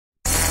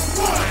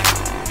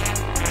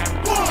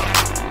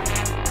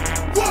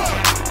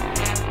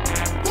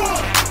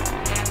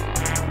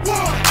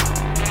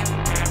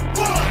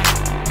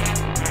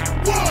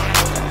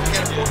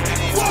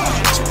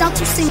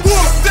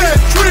Walk that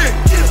trick,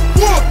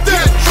 walk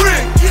that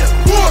trick,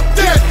 walk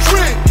that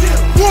trick,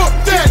 walk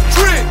that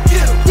trick,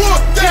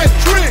 walk that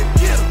trick,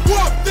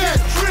 walk that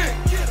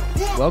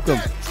trick. Welcome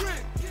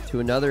to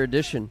another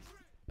edition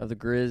of the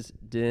Grizz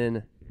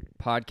Den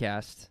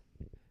podcast.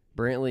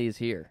 Brantley is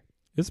here.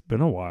 It's been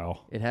a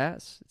while. It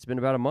has. It's been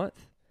about a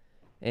month.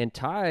 And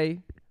Ty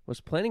was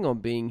planning on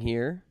being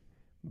here,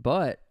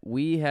 but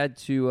we had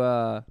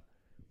to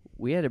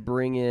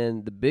bring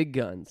in the big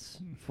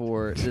guns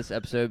for this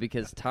episode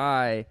because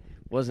Ty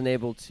wasn't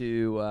able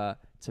to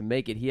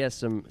make it. He has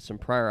some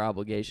prior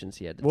obligations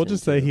he had to We'll tend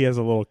just to. say he has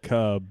a little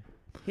cub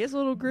He has a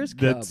little Grizz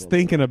cub that's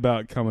thinking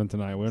about coming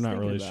tonight. We're not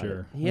really about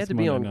sure. it. He had It's to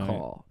be on Monday night.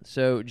 call.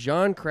 So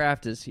John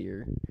Kraft is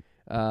here.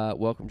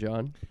 Welcome,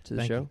 John, to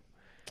the show.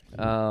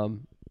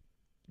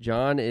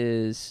 John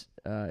is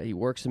he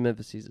works in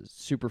Memphis. He's a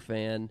super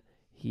fan.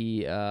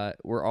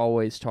 We're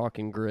always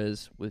talking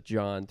Grizz with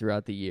John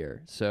throughout the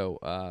year.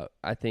 So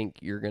I think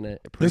you're gonna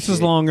appreciate. This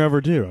is long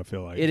overdue, I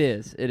feel like. It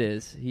is.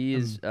 He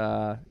is.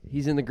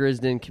 He's in the Grizz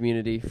Den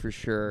community for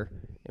sure,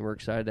 and we're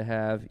excited to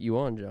have you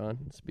on, John.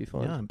 It's be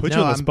fun. Yeah. Put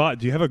you on the spot.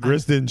 Do you have a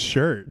Grizzden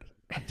shirt?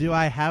 Do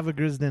I have a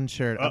Grizz Den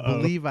shirt? Uh-oh. I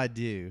believe I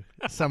do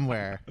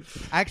somewhere.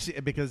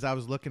 Actually, because I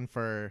was looking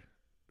for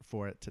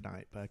it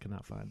tonight, but I could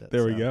not find it.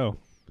 There we go.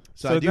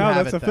 So So I do now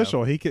have that's it, though.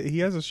 official. He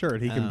has a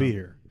shirt. He can be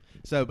here.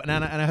 So, and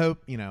I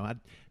hope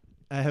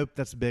I hope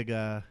that's big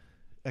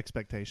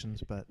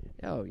expectations, but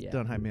Oh yeah.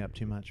 don't hype me up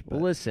too much. But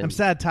Well, listen. I'm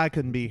sad Ty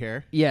couldn't be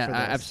here. Yeah, for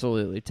this.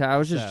 absolutely. Ty, I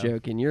was just So.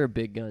 joking. You're a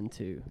big gun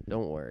too.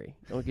 Don't worry.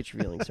 Don't get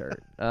your feelings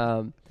hurt.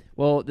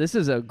 Well, this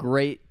is a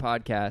great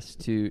podcast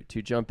to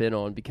jump in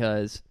on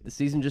because the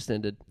season just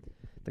ended.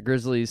 The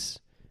Grizzlies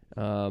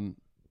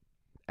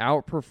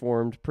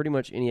outperformed pretty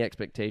much any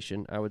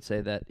expectation, I would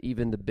say, that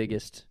even the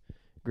biggest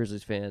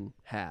Grizzlies fan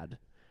had.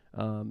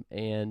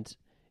 And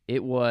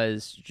it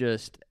was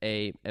just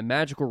a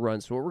magical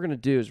run. So what we're going to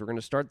do is we're going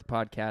to start the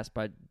podcast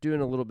by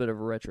doing a little bit of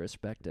a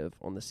retrospective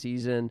on the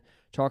season,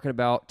 talking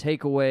about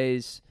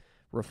takeaways,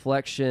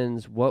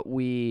 reflections, what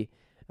we,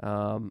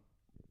 how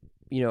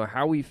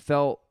we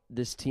felt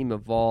this team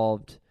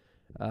evolved.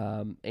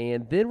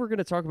 And then we're going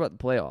to talk about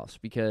the playoffs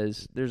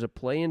because there's a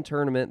play-in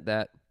tournament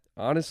that,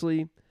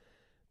 honestly,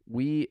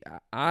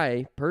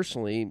 I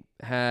personally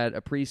had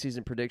a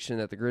preseason prediction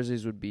that the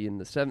Grizzlies would be in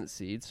the 7th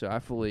seed, so I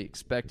fully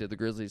expected the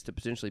Grizzlies to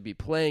potentially be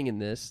playing in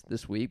this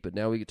week, but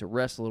now we get to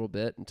rest a little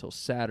bit until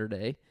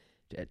Saturday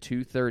at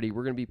 2:30.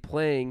 We're going to be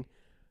playing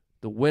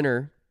the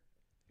winner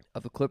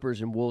of the Clippers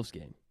and Wolves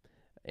game,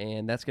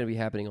 and that's going to be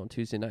happening on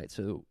Tuesday night.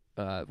 So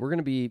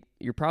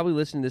you're probably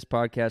listening to this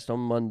podcast on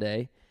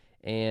Monday,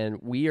 and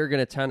we are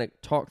going to kind of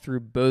talk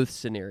through both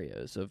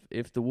scenarios of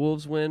if the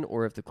Wolves win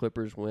or if the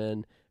Clippers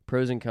win,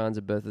 pros and cons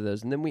of both of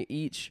those. And then we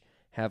each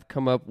have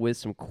come up with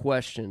some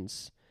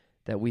questions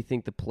that we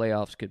think the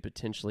playoffs could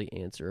potentially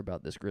answer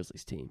about this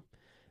Grizzlies team.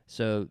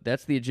 So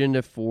that's the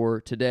agenda for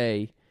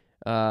today.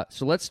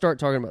 So let's start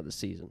talking about the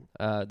season.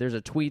 There's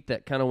a tweet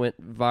that kind of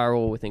went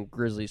viral within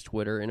Grizzlies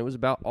Twitter, and it was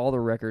about all the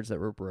records that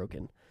were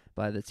broken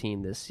by the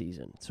team this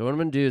season. So what I'm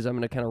going to do is I'm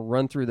going to kind of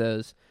run through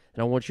those,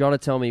 and I want y'all to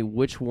tell me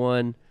which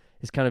one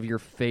is kind of your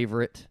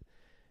favorite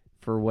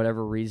for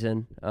whatever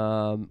reason,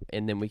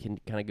 and then we can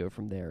kind of go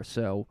from there.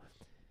 So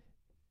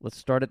let's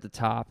start at the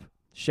top.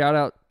 Shout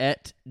out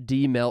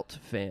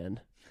 @DMeltFan,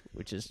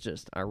 which is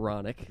just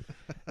ironic.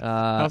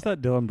 How's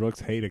that Dylan Brooks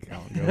hate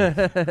account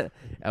going?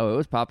 Oh, it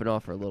was popping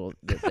off for a little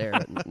bit there,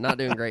 but not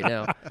doing great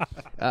now.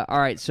 All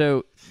right,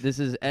 so this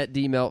is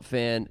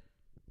 @DMeltFan.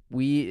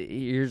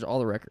 Here's all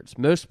the records.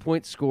 Most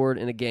points scored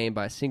in a game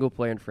by a single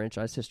player in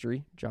franchise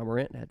history. Ja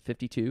Morant had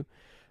 52.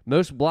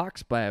 Most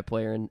blocks by a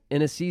player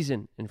in a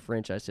season in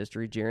franchise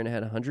history. Jaren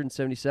had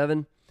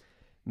 177.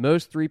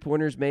 Most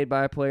three-pointers made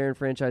by a player in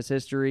franchise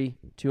history.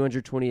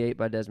 228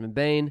 by Desmond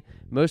Bane.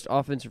 Most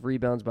offensive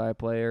rebounds by a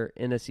player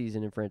in a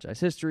season in franchise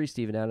history.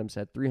 Steven Adams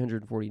had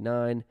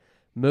 349.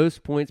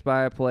 Most points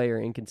by a player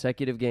in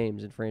consecutive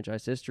games in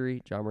franchise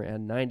history. Ja Morant had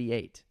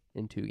 98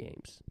 in 2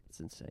 games. It's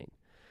insane.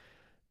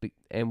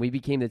 And we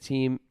became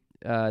the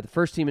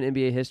first team in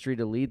NBA history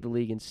to lead the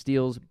league in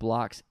steals,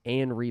 blocks,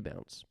 and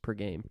rebounds per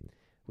game.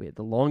 We had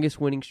the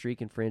longest winning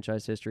streak in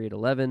franchise history at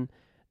 11,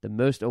 the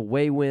most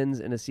away wins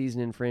in a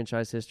season in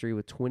franchise history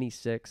with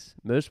 26,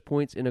 most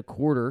points in a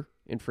quarter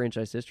in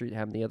franchise history. It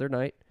happened the other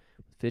night,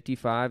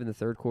 55 in the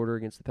third quarter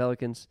against the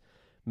Pelicans.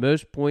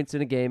 Most points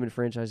in a game in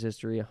franchise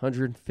history,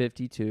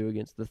 152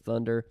 against the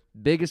Thunder.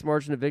 Biggest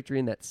margin of victory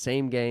in that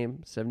same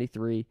game,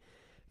 73.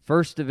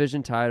 First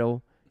division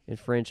title in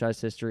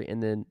franchise history,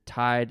 and then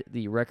tied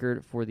the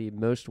record for the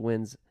most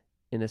wins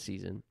in a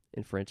season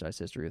in franchise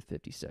history with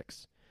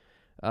 56.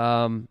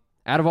 Out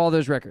of all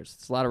those records,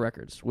 it's a lot of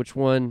records. Which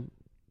one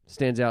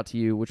stands out to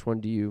you? Which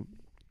one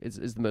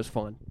is the most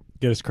fun?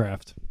 Get us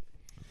Kraft.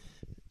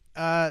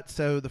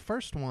 So the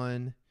first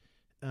one,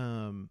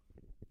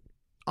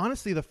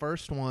 honestly, the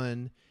first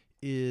one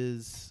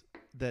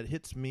that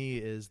hits me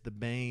is the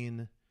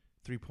Bane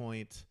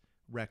 3-point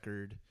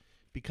record,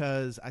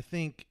 because I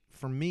think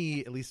for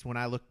me, at least when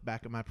I look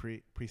back at my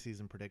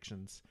preseason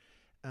predictions,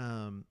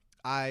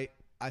 I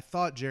I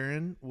thought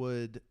Jaren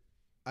would.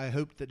 I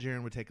hoped that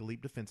Jaren would take a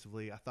leap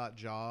defensively. I thought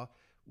Ja.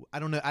 I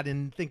don't know. I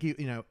didn't think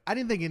I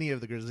didn't think any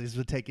of the Grizzlies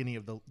would take any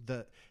of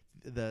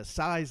the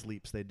size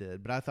leaps they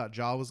did, but I thought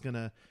Ja was going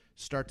to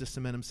start to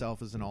cement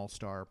himself as an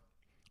all-star.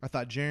 I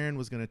thought Jaren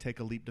was going to take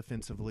a leap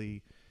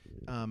defensively.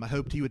 I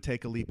hoped he would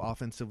take a leap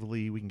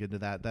offensively. We can get into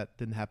that. That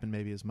didn't happen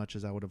maybe as much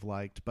as I would have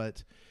liked,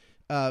 but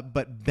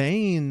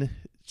Bane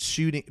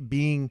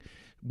being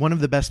one of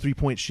the best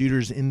 3-point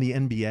shooters in the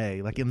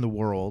NBA, like in the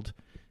world,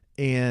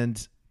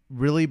 and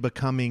really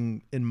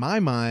becoming, in my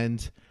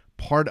mind,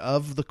 part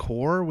of the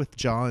core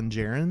with Ja and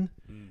Jaren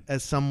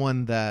as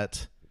someone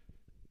that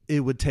it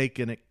would take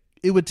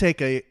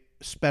a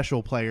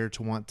special player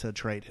to want to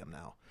trade him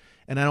now.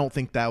 And I don't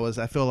think that was,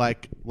 I feel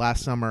like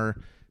last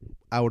summer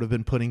I would have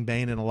been putting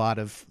Bane in a lot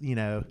of, in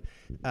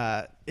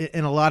a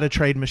lot of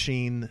trade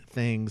machine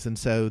things. And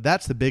so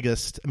that's the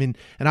biggest, and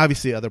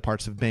obviously other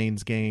parts of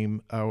Bane's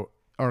game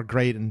are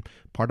great. And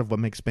part of what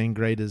makes Bane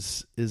great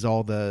is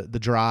all the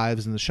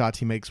drives and the shots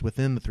he makes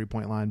within the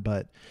 3-point line.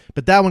 But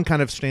that one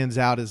kind of stands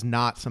out as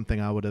not something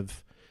I would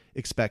have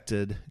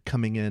expected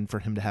coming in for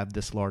him to have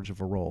this large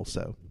of a role.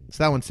 So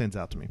that one stands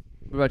out to me.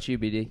 What about you,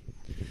 BD?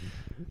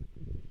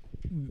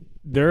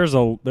 There's a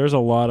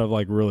lot of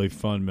like really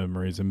fun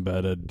memories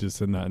embedded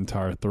just in that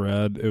entire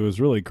thread. It was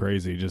really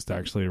crazy just to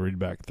actually read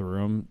back through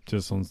them,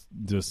 just on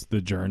just the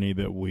journey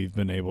that we've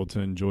been able to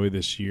enjoy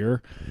this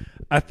year.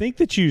 I think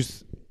that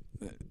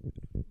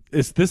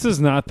this is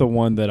not the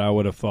one that I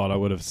would have thought I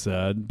would have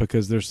said,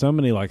 because there's so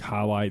many like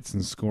highlights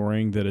and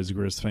scoring that as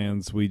Grizz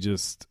fans we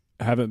just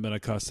haven't been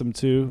accustomed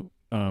to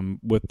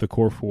with the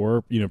core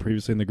four,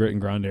 previously in the grit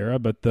and grind era.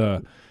 But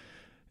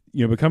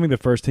becoming the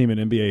first team in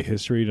NBA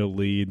history to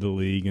lead the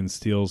league in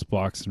steals,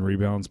 blocks, and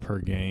rebounds per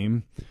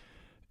game,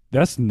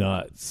 that's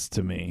nuts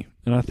to me.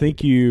 And I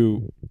think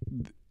when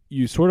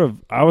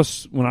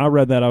I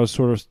read that, I was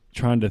sort of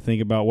trying to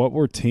think about what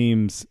were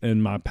teams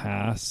in my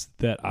past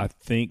that I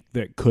think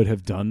that could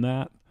have done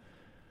that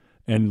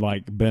and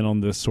like been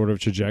on this sort of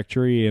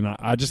trajectory. And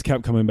I just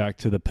kept coming back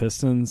to the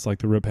Pistons, like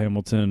the Rip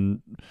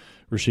Hamilton,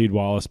 Rasheed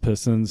Wallace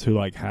Pistons, who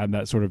like had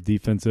that sort of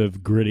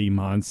defensive, gritty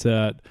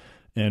mindset.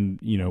 And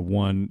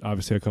won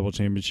obviously a couple of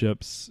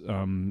championships,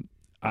 and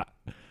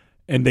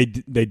they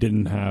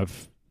didn't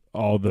have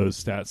all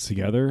those stats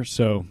together.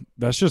 So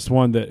that's just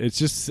one that it's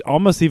just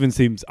almost even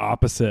seems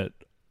opposite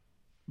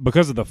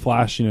because of the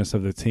flashiness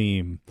of the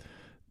team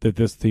that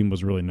this team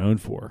was really known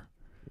for.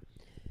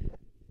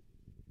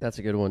 That's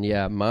a good one.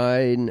 Yeah,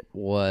 mine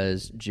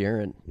was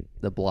Jaren,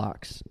 the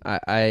blocks.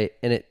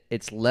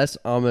 It's less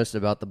almost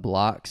about the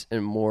blocks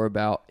and more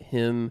about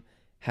him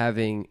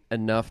having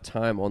enough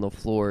time on the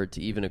floor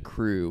to even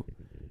accrue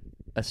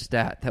a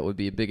stat that would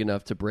be big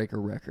enough to break a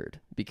record.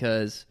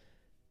 Because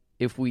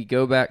if we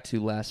go back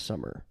to last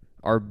summer,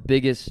 our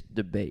biggest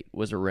debate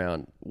was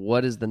around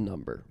what is the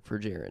number for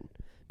Jaren,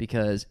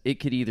 because it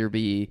could either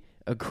be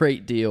a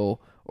great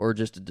deal or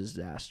just a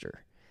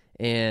disaster.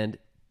 And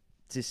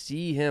to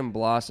see him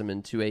blossom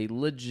into a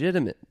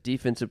legitimate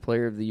Defensive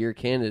Player of the Year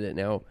candidate.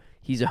 Now,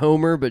 he's a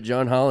homer, but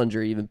John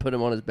Hollinger even put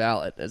him on his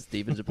ballot as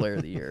Defensive Player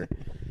of the Year.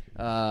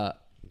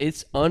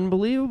 It's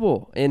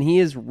unbelievable. And he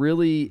is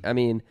really,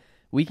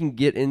 we can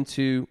get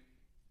into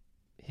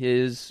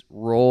his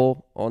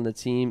role on the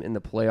team in the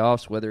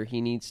playoffs, whether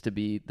he needs to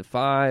be the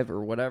 5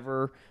 or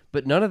whatever,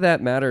 but none of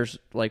that matters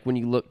like when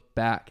you look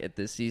back at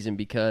this season,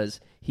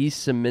 because he's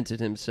cemented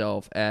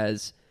himself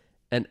as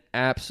an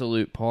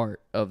absolute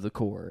part of the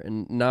core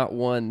and not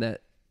one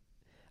that,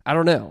 I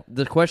don't know,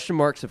 the question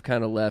marks have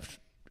kind of left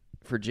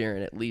for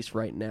Jaren, at least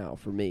right now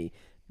for me.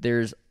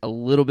 There's a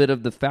little bit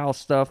of the foul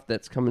stuff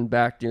that's coming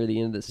back near the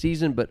end of the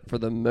season, but for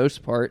the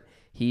most part,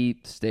 he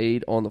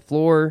stayed on the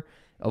floor,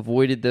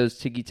 avoided those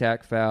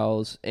ticky-tack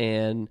fouls,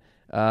 and,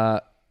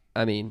 I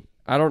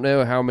don't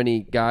know how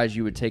many guys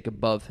you would take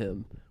above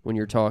him when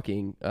you're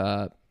talking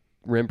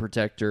rim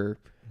protector,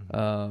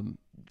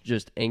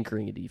 just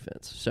anchoring a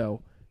defense.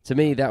 So, to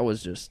me, that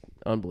was just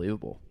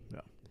unbelievable.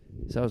 Yeah.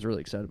 So I was really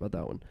excited about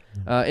that one.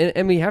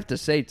 And we have to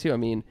say,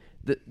 too,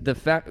 the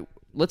fact...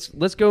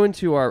 Let's go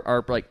into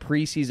our like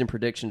preseason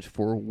predictions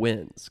for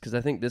wins, because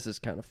I think this is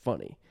kind of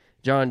funny.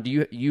 John,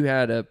 you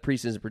had a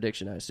preseason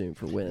prediction, I assume,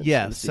 for wins?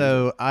 Yeah.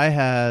 So I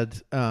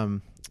had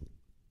here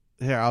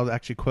I'll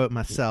actually quote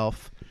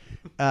myself.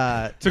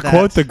 To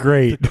quote the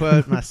great. To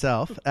quote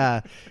myself,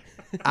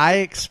 I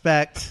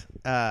expect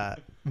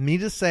me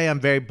to say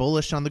I'm very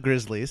bullish on the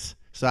Grizzlies.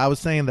 So I was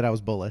saying that I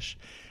was bullish.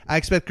 I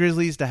expect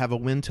Grizzlies to have a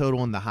win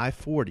total in the high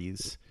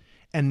 40s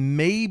and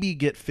maybe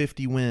get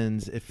 50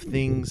 wins if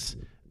things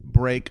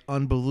break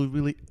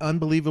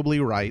unbelievably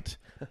right,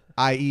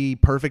 i.e.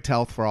 perfect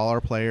health for all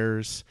our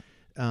players,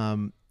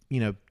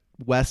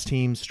 West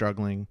team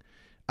struggling.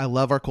 I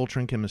love our culture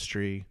and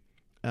chemistry.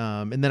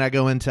 And then I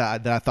go into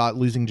that I thought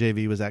losing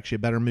JV was actually a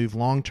better move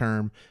long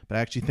term, but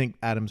I actually think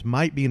Adams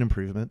might be an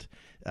improvement.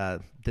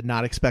 Did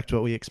not expect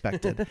what we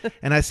expected.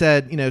 And I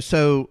said,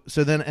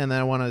 then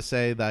I want to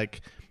say,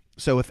 like,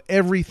 so if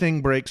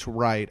everything breaks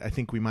right, I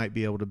think we might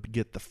be able to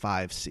get the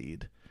 5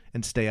 seed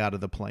and stay out of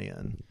the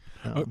play-in.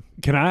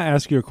 Can I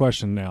ask you a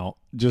question now?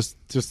 Just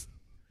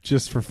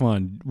for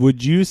fun.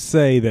 Would you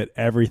say that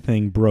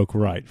everything broke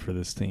right for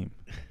this team?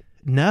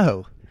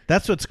 No,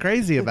 that's what's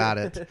crazy about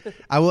it.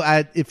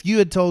 If you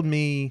had told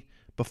me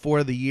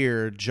before the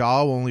year,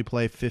 Ja will only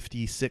play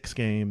 56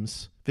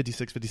 games,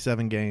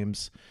 57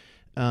 games.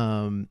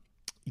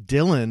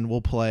 Dylan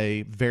will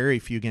play very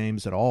few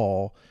games at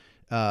all.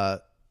 I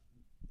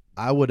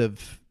would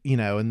have,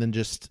 and then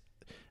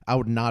I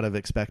would not have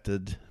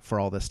expected for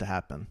all this to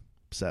happen.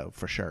 So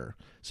for sure.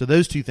 So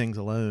those two things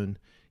alone,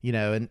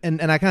 and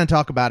I kind of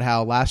talk about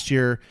how last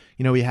year,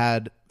 we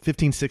had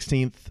 15th,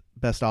 16th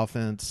best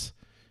offense,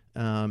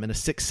 and a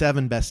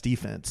 6-7 best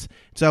defense.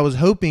 So I was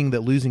hoping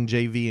that losing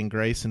JV and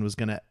Grayson was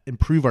going to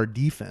improve our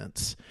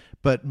defense.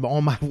 But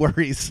all my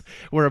worries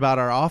were about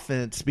our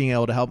offense being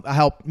able to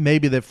help.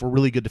 Maybe that if we're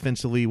really good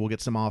defensively, we'll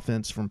get some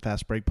offense from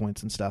fast break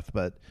points and stuff.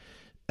 But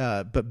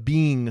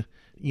being,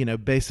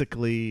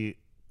 basically,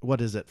 what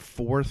is it,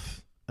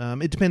 fourth?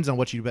 It depends on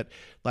what you do, but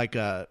like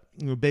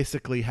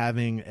basically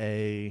having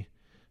a,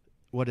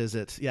 what is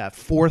it? Yeah,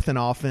 fourth in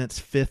offense,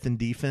 fifth in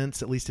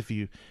defense. At least if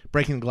you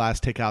breaking the glass,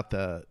 take out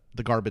the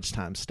garbage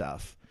time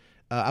stuff.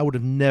 I would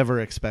have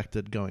never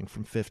expected going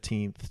from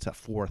 15th to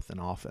fourth in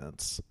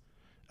offense.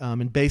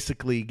 And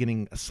basically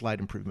getting a slight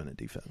improvement in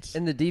defense.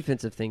 And the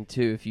defensive thing,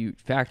 too, if you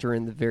factor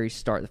in the very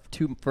start, the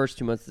first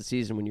 2 months of the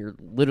season when you're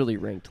literally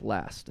ranked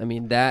last. I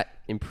mean, that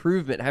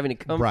improvement, having to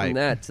come from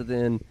that to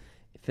then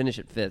finish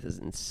at fifth is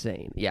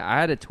insane. Yeah, I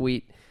had a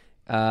tweet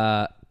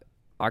October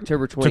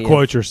 20th. To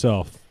quote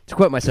yourself. To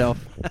quote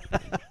myself.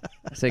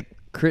 I said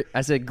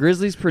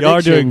Grizzlies predictions. Y'all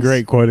are doing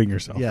great quoting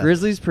yourself. Yeah.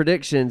 Grizzlies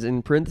predictions,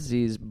 in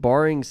parentheses,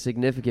 barring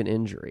significant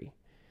injury.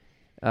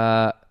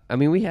 I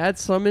mean, we had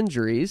some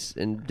injuries,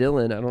 and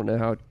Dylan, I don't know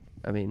how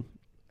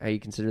you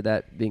consider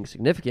that being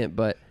significant,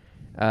 but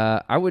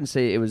I wouldn't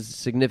say it was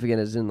significant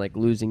as in like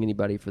losing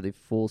anybody for the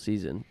full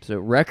season. So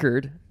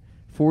record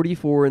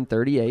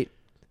 44-38.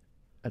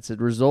 That's a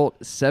result,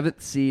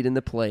 7th seed in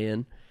the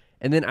play-in.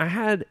 And then I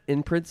had,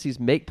 in parentheses,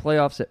 make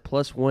playoffs at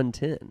plus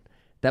 110.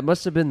 That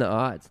must have been the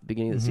odds at the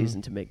beginning of the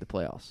season to make the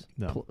playoffs.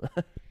 No.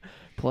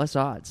 Plus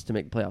odds to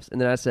make the playoffs. And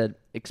then I said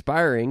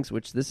expirings,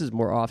 which this is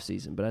more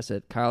off-season, but I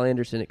said Kyle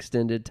Anderson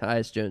extended,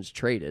 Tyus Jones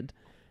traded.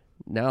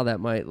 Now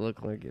that might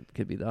look like it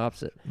could be the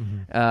opposite.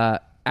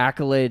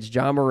 Accolades,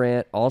 John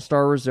Morant,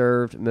 All-Star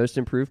reserved, most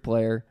improved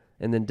player,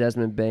 and then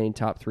Desmond Bain,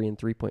 top 3 in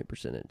three-point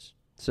percentage.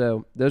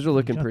 So those are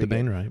looking pretty good.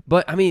 Bain right.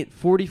 But, I mean,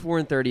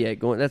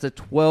 44-38, that's a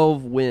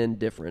 12-win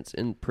difference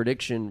in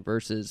prediction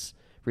versus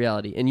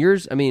reality. And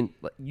yours, I mean,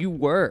 you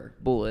were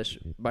bullish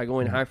by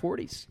going high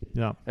 40s.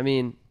 Yeah. I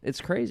mean,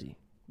 it's crazy.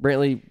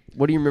 Brantley,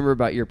 what do you remember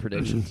about your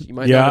predictions? You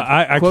might Yeah, not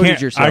have I quoted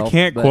can't. yourself, I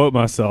can't but quote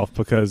myself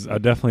because I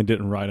definitely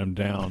didn't write them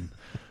down.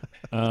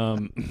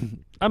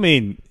 I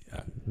mean,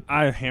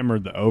 I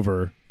hammered the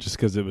over just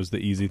because it was the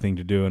easy thing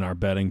to do in our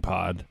betting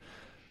pod.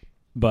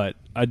 But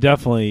I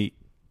definitely,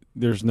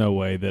 there's no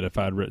way that if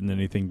I'd written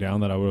anything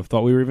down that I would have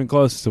thought we were even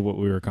close to what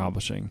we were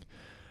accomplishing.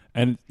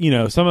 And,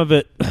 some of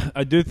it,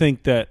 I do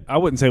think that, I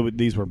wouldn't say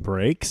these were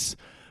breaks,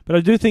 but I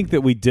do think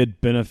that we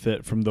did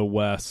benefit from the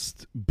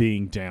West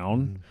being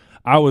down.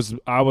 I was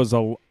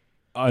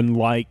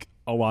unlike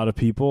a lot of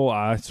people,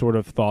 I sort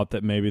of thought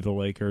that maybe the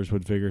Lakers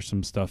would figure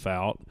some stuff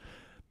out.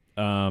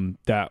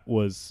 That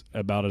was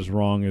about as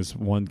wrong as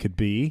one could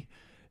be.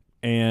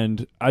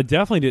 And I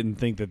definitely didn't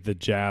think that the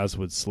Jazz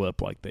would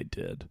slip like they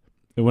did.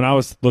 When I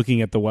was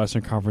looking at the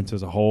Western Conference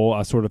as a whole,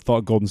 I sort of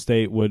thought Golden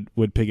State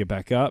would pick it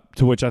back up,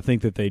 to which I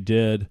think that they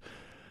did.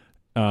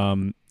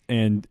 And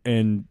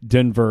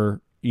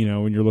Denver,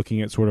 when you're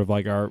looking at sort of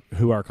like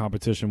who our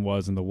competition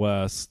was in the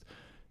West,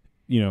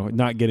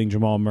 not getting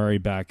Jamal Murray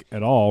back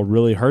at all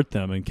really hurt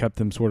them and kept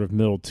them sort of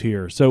middle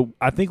tier. So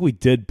I think we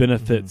did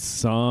benefit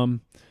some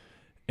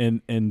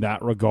in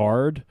that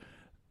regard.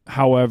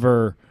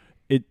 However,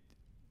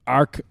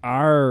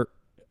 our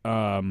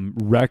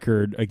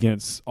record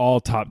against all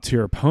top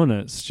tier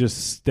opponents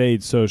just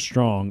stayed so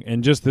strong.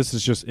 And this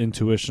is just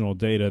intuitional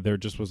data. There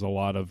just was a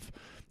lot of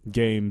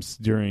games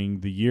during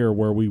the year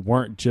where we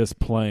weren't just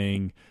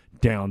playing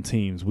down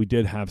teams. We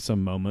did have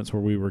some moments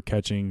where we were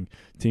catching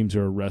teams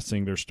who are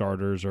resting their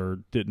starters or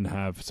didn't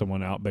have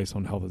someone out based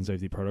on health and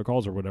safety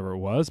protocols or whatever it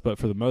was. But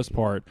for the most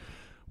part,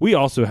 we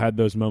also had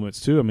those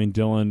moments too. I mean,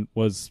 Dylan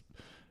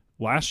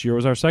last year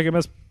was our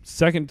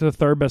second to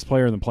third best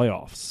player in the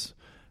playoffs,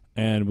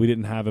 and we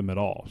didn't have him at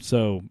all.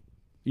 So,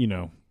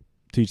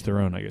 teach their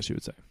own, I guess you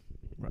would say.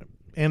 Right.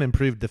 And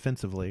improved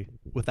defensively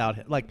without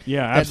him.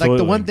 Yeah, absolutely.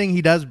 Like the one thing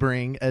he does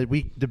bring,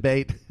 we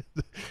debate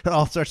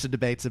all sorts of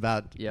debates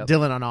about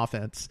Dylan on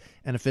offense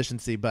and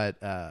efficiency, but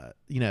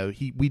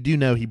we do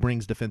know he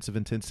brings defensive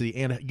intensity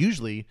and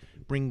usually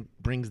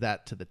brings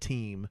that to the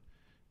team.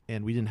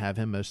 And we didn't have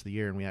him most of the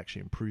year, and we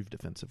actually improved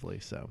defensively.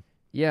 So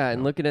yeah,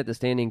 and looking at the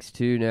standings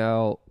too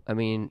now, I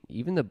mean,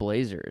 even the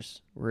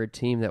Blazers were a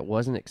team that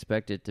wasn't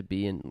expected to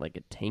be in like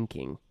a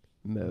tanking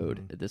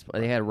mode at this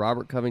point. They had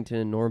Robert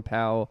Covington, Norm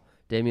Powell,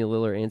 Damian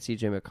Lillard, and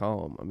CJ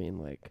McCollum. I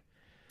mean,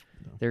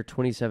 They're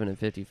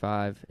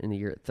 27-55 in the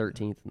year,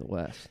 13th in the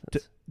West.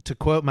 That's- To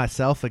quote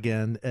myself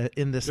again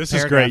in this This is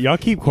paragraph, great. Y'all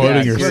keep quoting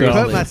Yeah, To yourself.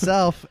 quote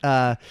myself,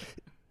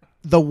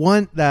 the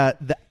one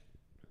that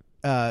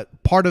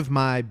part of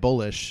my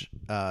bullish,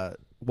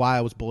 why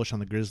I was bullish on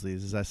the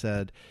Grizzlies is I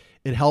said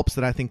it helps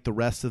that I think the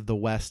rest of the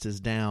West is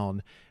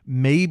down.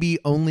 Maybe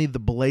only the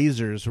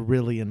Blazers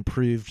really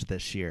improved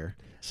this year.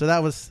 So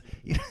that was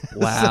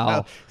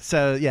Wow.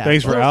 So yeah.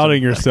 Thanks for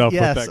outing yourself.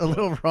 Yes, with that. a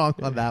little wrong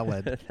on that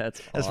one.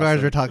 That's As far as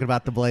awesome. we're talking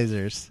about the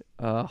Blazers.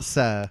 Oh,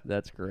 So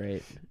that's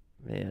great,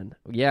 man.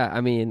 Yeah,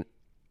 I mean,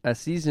 a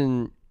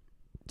season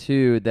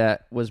 2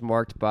 that was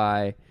marked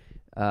by.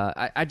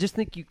 I just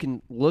think you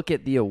can look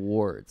at the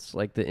awards,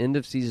 like the end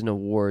of season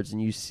awards,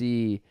 and you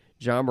see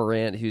John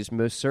Morant, who's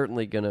most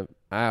certainly going to,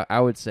 I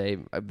would say,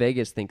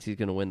 Vegas thinks he's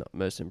going to win the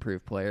most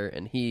improved player,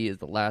 and he is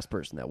the last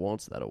person that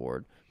wants that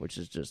award, which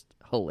is just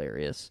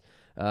hilarious,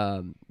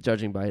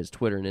 judging by his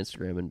Twitter and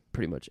Instagram and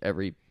pretty much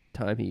every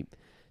time he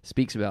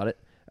speaks about it.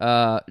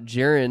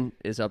 Jaren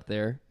is up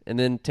there, and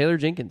then Taylor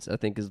Jenkins, I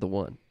think, is the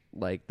one.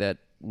 Like, that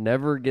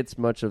never gets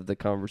much of the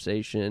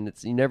conversation.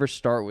 You never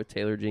start with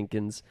Taylor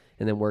Jenkins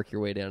and then work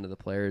your way down to the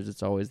players.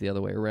 It's always the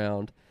other way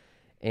around.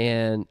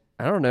 And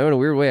I don't know, in a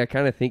weird way, I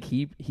kind of think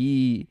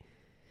he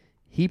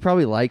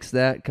probably likes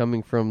that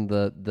coming from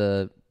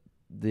the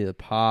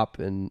Pop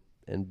and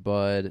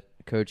Bud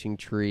coaching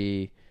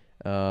tree,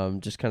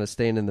 just kind of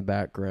staying in the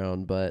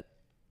background. But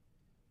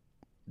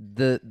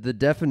the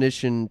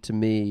definition to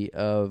me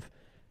of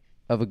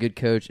a good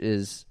coach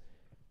is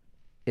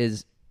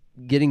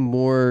getting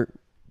more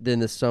than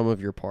the sum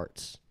of your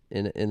parts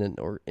in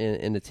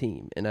a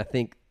team. And I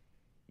think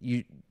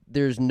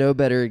there's no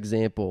better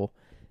example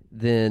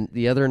than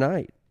the other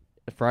night,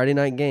 a Friday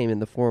night game in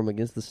the Forum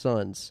against the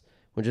Suns,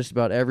 when just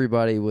about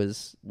everybody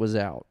was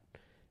out,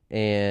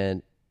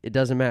 and it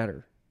doesn't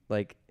matter.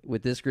 Like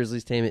with this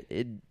Grizzlies team,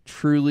 it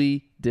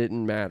truly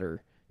didn't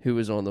matter who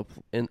was on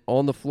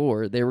the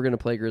floor. They were going to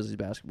play Grizzlies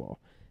basketball,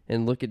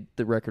 and look at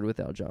the record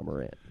without John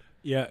Morant.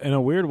 Yeah, in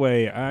a weird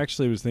way, I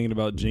actually was thinking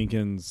about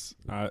Jenkins.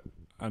 I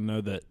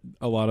know that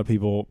a lot of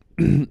people,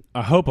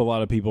 I hope a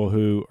lot of people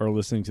who are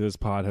listening to this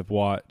pod have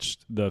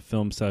watched the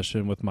film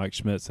session with Mike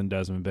Schmitz and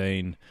Desmond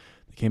Bain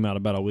that came out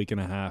about a week and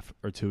a half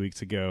or 2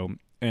 weeks ago.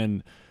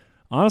 And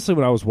honestly,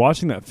 when I was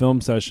watching that film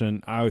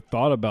session, I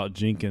thought about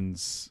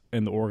Jenkins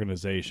and the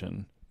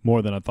organization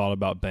more than I thought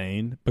about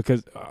Bain,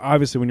 because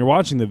obviously when you're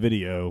watching the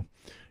video,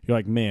 you're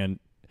like, man,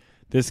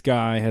 this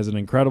guy has an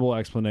incredible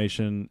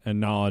explanation and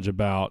knowledge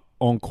about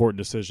on-court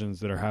decisions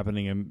that are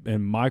happening in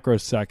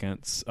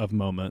microseconds of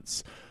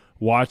moments.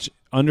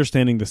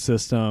 Understanding the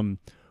system,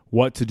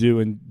 what to do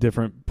in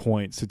different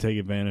points to take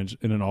advantage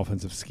in an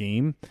offensive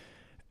scheme.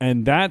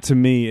 And that to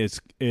me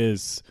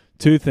is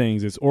two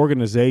things. It's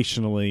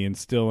organizationally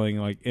instilling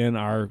like in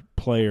our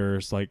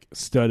players, like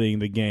studying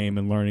the game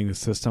and learning the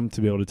system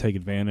to be able to take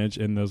advantage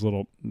in those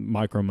little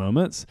micro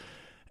moments.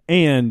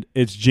 And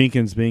it's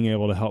Jenkins being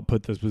able to help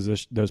put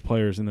those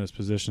players in those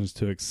positions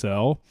to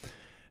excel.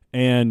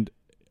 And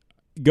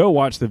go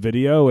watch the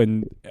video.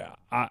 And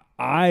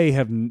I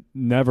have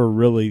never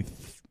really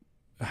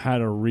had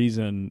a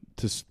reason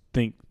to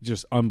think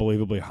just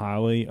unbelievably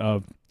highly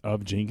of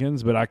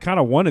Jenkins, but I kind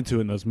of wanted to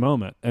in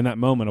that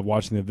moment of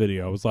watching the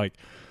video. I was like,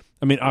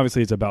 I mean,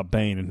 obviously it's about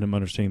Bain and him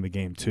understanding the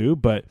game too,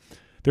 but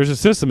there's a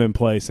system in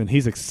place and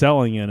he's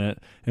excelling in it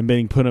and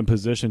being put in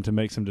position to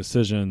make some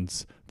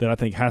decisions that I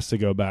think has to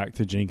go back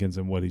to Jenkins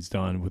and what he's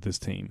done with his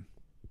team.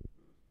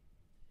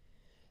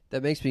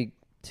 That makes me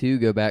too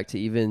go back to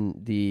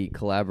even the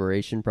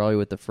collaboration probably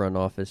with the front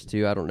office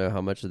too. I don't know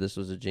how much of this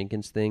was a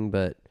Jenkins thing,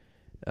 but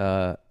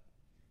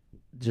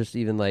just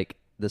even like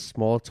the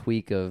small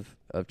tweak of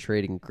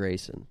trading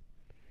Grayson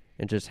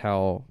and just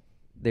how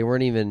they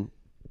weren't even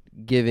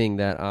giving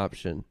that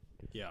option.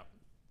 Yeah.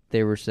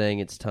 They were saying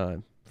it's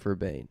time for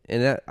Bain.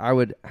 And that I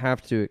would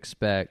have to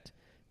expect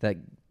that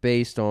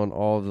based on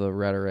all of the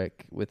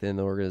rhetoric within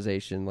the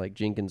organization, like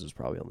Jenkins was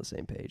probably on the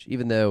same page,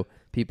 even though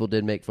people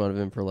did make fun of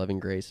him for loving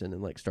Grayson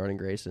and like starting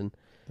Grayson.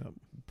 Yep.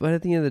 But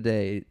at the end of the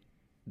day,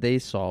 they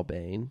saw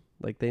Bain,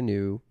 like they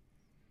knew.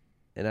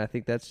 And I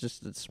think that's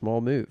just a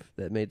small move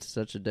that made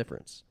such a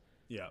difference.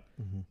 Yeah,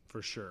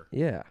 for sure.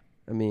 Yeah.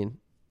 I mean,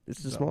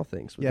 it's the small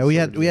things. with Yeah, this we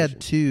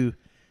organization.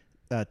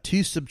 had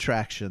two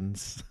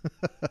subtractions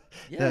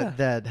Yeah.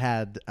 that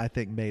had, I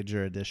think,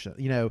 major addition.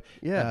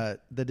 The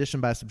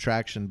addition by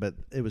subtraction, but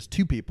it was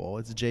two people.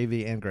 It's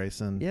JV and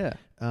Grayson. Yeah.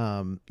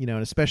 And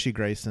especially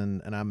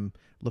Grayson. And I'm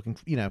looking,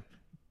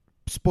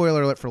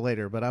 spoiler alert for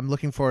later, but I'm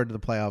looking forward to the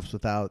playoffs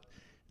without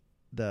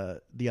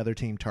the other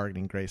team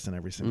targeting Grayson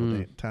every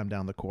single time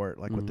down the court,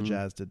 like what the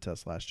Jazz did to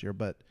us last year.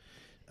 But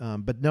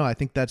no, I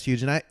think that's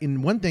huge.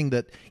 And one thing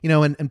that,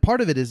 and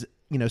part of it is,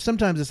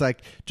 sometimes it's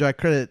like, do I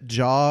credit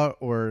Ja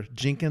or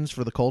Jenkins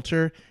for the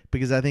culture?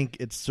 Because I think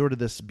it's sort of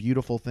this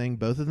beautiful thing,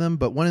 both of them.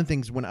 But one of the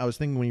things when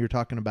you were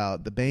talking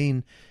about the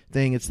Bain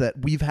thing, it's that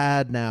we've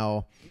had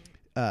now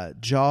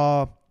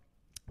Ja,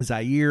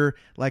 Zaire,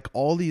 like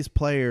all these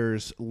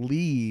players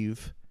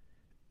leave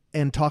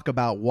and talk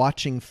about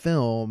watching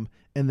film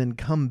and then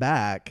come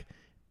back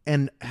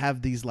and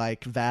have these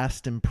like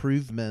vast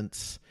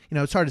improvements. You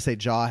know, it's hard to say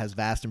Ja has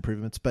vast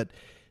improvements, but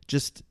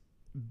just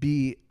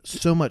be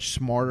so much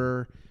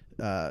smarter,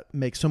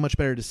 make so much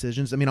better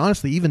decisions. I mean,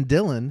 honestly, even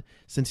Dylan,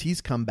 since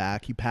he's come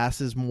back, he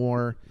passes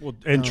more. Well,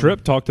 and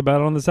Tripp talked about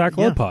it on the Zach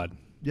Lowe pod.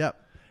 Yep.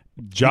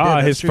 Ja,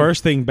 that's his true.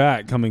 first thing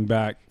back, coming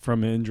back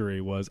from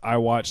injury, was I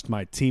watched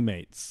my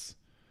teammates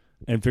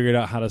and figured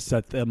out how to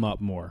set them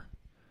up more.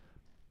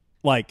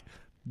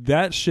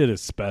 That shit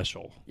is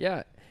special.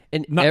 Yeah.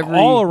 And Not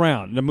all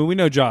around. I mean, we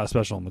know Ja is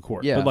special on the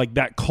court. Yeah. But,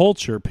 that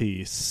culture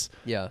piece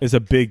Yeah. is a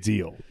big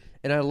deal.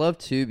 And I love,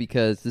 too,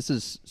 because this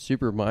is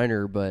super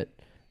minor, but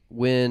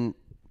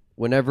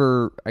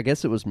whenever, I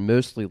guess it was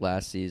mostly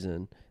last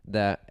season,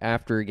 that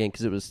after a game,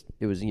 because it was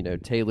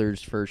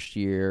Taylor's first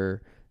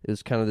year, it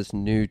was kind of this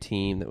new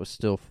team that was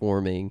still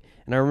forming.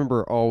 And I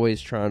remember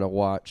always trying to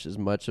watch as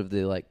much of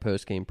the,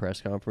 post-game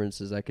press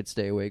conference as I could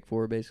stay awake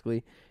for,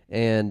 basically.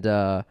 And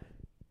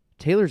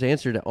Taylor's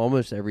answer to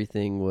almost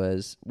everything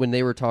was, when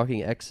they were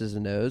talking X's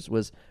and O's,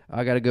 was,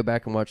 I got to go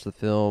back and watch the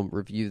film,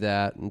 review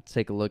that, and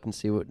take a look and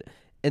see what...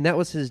 And that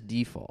was his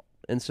default.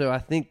 And so I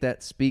think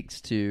that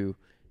speaks to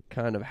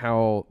kind of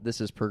how this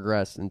has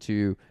progressed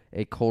into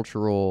a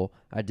cultural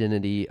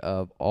identity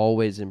of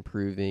always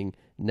improving,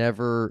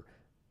 never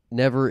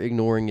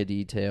ignoring a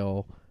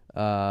detail,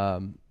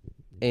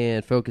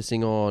 and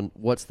focusing on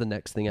what's the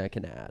next thing I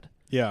can add.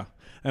 Yeah.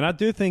 And I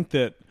do think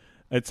that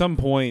at some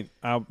point,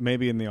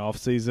 maybe in the off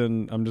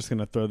season, I'm just going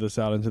to throw this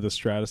out into the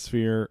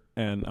stratosphere,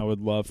 and I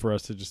would love for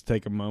us to just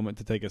take a moment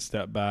to take a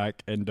step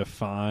back and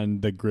define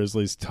the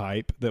Grizzlies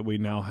type that we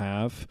now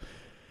have.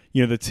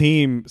 The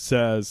team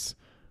says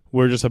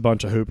we're just a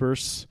bunch of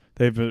hoopers.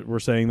 We're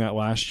saying that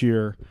last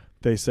year.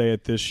 They say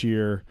it this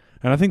year.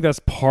 And I think that's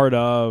part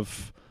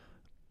of,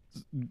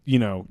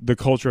 the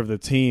culture of the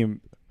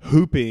team.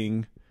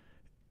 Hooping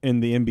in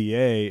the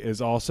NBA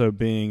is also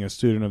being a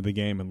student of the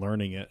game and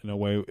learning it in a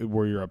way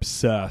where you're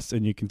obsessed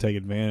and you can take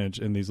advantage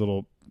in these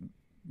little,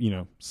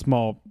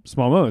 small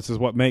moments. Is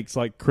what makes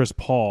Chris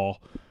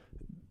Paul,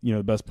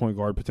 the best point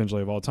guard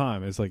potentially of all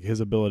time. Is his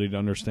ability to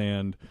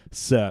understand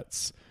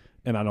sets.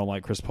 And I don't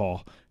like Chris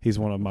Paul. He's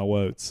one of my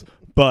woes,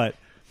 but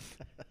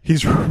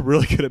he's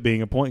really good at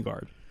being a point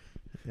guard.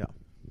 Yeah.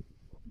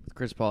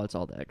 Chris Paul, it's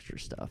all the extra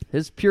stuff.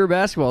 His pure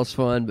basketball is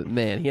fun, but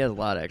man, he has a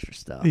lot of extra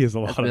stuff. He has a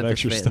lot As of Memphis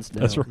extra fans stuff.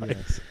 That's know. right.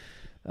 Yes.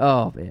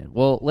 Oh man.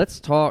 Well, let's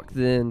talk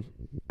then.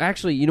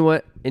 Actually, you know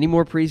what? Any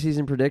more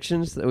preseason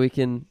predictions that we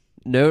can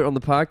note on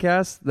the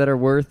podcast that are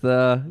worth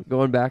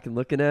going back and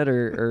looking at,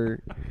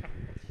 or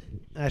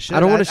I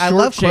don't want to I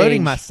love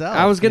quoting shortchange. myself.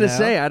 I was going to you know?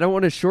 say I don't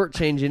want to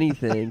shortchange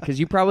anything because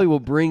you probably will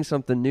bring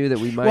something new that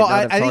we might Well, not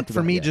have I talked think for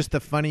about me, yet. just the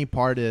funny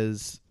part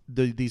is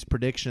these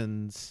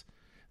predictions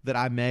that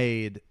I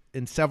made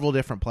in several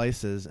different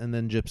places, and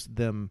then just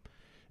them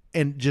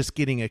and just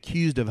getting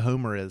accused of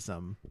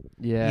homerism.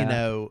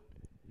 Yeah.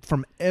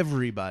 From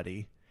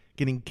everybody,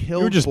 getting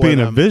killed. You're just for being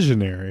a them.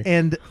 visionary.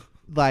 And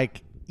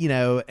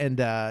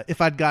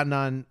if I'd gotten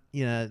on,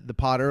 the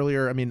pod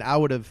earlier, I mean, I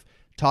would have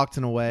talked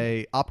in a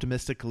way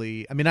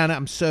optimistically. I mean,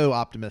 I'm so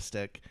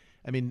optimistic.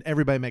 I mean,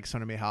 everybody makes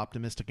fun of me how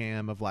optimistic I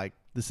am of I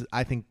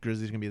think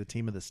Grizzlies are going to be the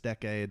team of this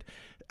decade.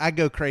 I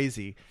go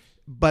crazy.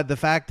 But the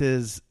fact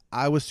is,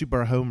 I was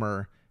super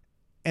homer,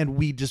 and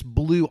we just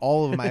blew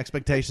all of my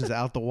expectations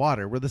out the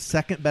water. We're the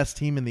second best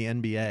team in the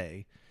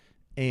NBA,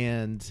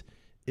 and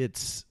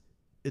it's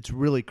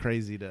really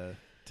crazy to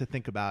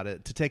think about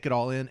it, to take it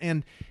all in,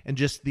 and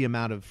just the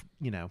amount of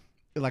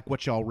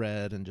what y'all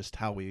read, and just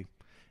how we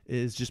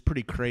is just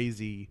pretty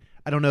crazy.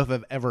 I don't know if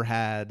I've ever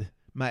had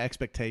my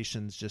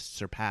expectations just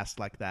surpassed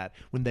like that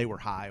when they were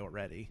high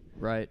already.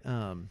 Right.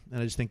 And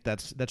I just think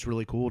that's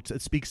really cool.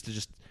 It speaks to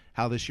just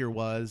how this year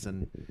was,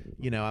 and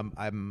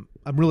I'm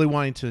really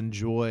wanting to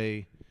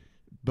enjoy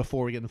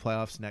before we get in the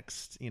playoffs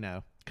next,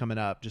 coming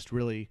up, just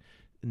really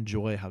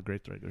enjoy how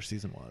great the regular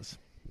season was.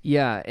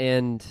 Yeah,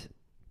 and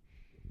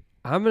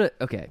I'm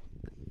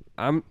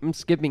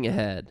skipping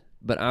ahead,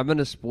 but I'm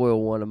gonna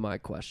spoil one of my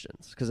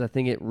questions because I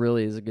think it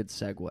really is a good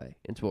segue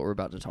into what we're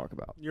about to talk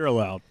about. You're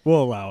allowed.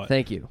 We'll allow it.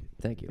 Thank you.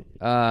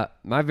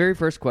 My very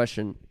first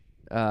question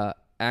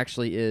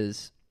actually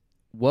is,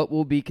 what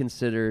will be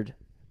considered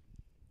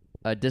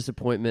a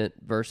disappointment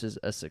versus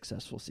a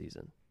successful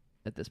season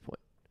at this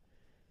point?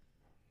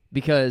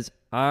 Because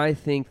I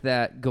think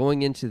that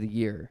going into the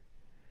year,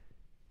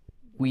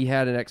 we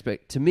had an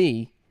to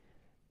me,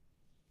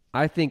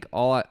 I think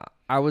I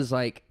was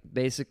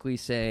basically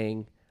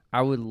saying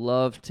I would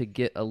love to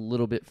get a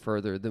little bit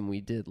further than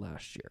we did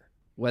last year.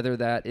 Whether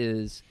that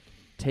is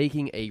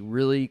taking a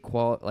really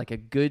a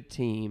good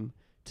team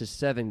to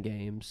 7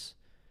 games,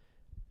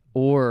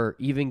 or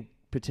even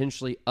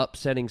potentially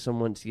upsetting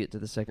someone to get to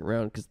the second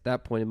round. Because at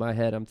that point in my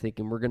head, I'm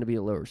thinking we're going to be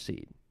a lower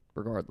seed,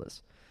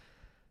 regardless.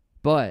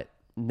 But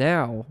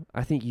now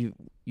I think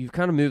you've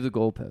kind of moved the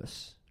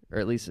goalposts, or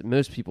at least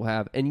most people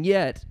have, and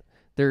yet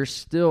there's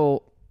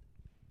still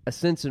a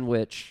sense in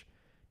which,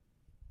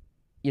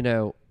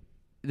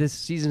 this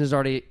season has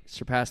already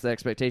surpassed the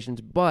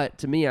expectations. But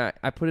to me, I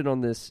put it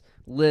on this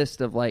list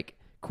of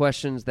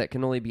questions that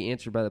can only be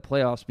answered by the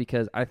playoffs,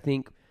 because I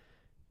think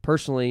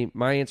personally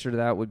my answer to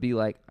that would be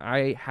like,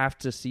 I have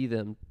to see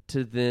them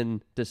to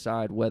then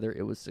decide whether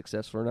it was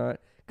successful or not,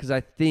 because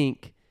I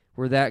think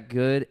we're that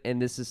good,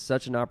 and this is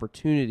such an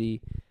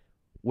opportunity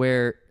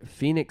where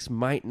Phoenix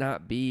might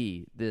not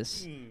be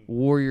this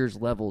Warriors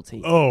level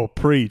team. Oh,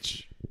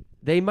 preach.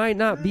 They might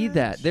not be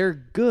that. They're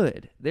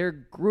good.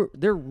 They're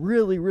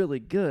really, really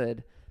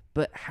good.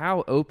 But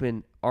how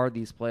open are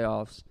these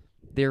playoffs?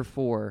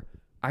 Therefore,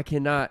 I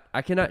cannot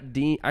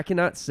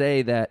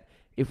say that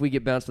if we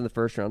get bounced in the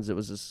first rounds, it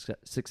was a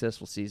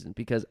successful season,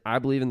 because I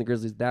believe in the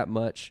Grizzlies that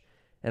much,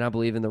 and I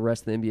believe in the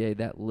rest of the NBA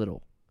that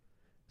little.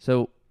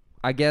 So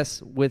I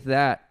guess with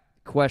that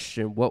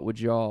question, what would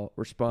y'all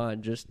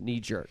respond? Just knee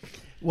jerk.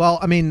 Well,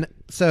 I mean,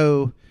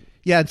 so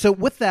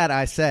with that,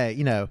 I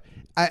say,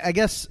 I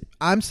guess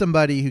I'm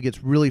somebody who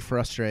gets really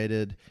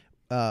frustrated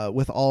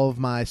with all of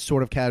my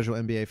sort of casual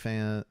NBA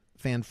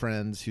fan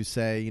friends who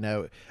say,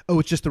 oh,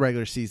 it's just the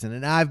regular season.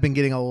 And I've been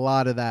getting a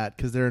lot of that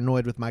because they're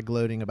annoyed with my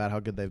gloating about how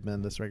good they've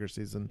been this regular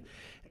season.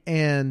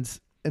 And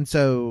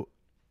so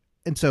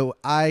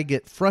I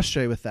get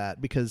frustrated with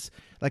that because,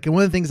 like, and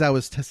one of the things I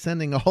was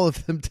sending all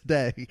of them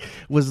today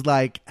was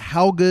like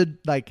how good,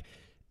 like,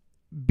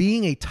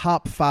 being a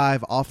top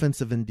 5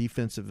 offensive and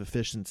defensive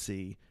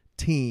efficiency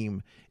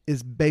team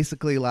is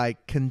basically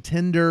like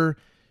contender,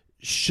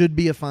 should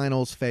be a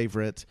finals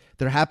favorite.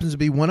 There happens to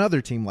be one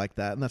other team like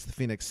that, and that's the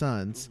Phoenix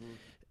Suns.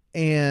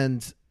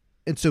 Mm-hmm.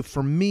 And so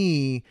for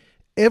me,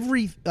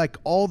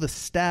 all the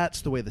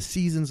stats, the way the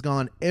season's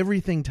gone,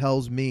 everything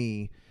tells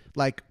me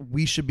like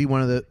we should be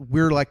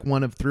we're like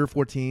one of 3 or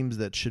 4 teams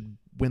that should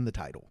win the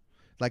title.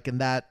 Like,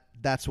 and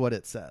that's what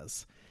it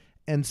says.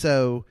 And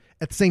so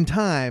at the same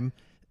time,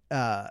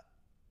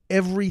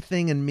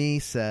 everything in me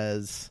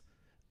says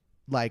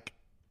like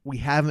we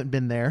haven't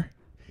been there,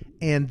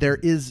 and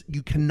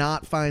you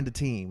cannot find a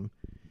team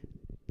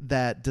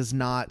that does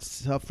not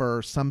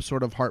suffer some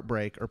sort of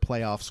heartbreak or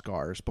playoff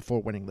scars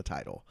before winning the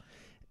title.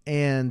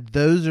 And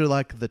those are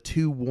like the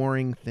 2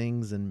 warring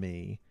things in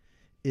me.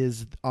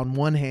 Is on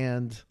one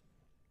hand,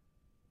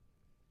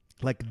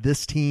 like,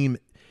 this team,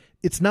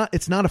 it's not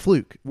a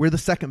fluke. We're the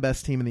second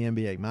best team in the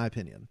NBA, in my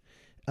opinion.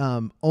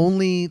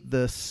 Only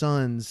the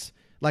Suns,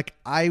 like,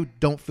 I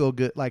don't feel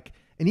good. Like,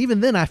 and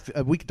even then,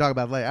 we could talk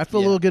about it later. I feel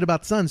a little good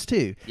about the Suns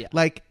too. Yeah.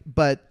 Like,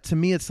 but to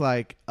me, it's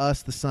like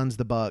us, the Suns,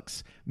 the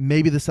Bucks,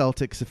 maybe the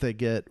Celtics if they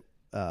get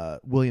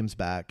Williams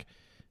back.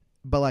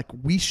 But like,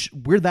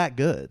 we're that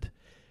good.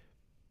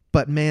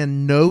 But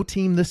man, no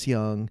team this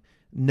young,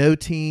 no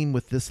team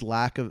with this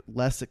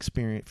less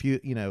experience,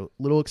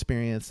 little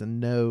experience, and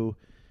no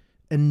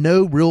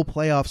real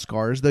playoff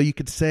scars. Though you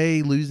could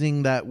say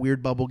losing that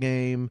weird bubble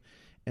game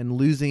and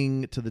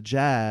losing to the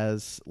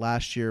Jazz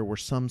last year were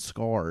some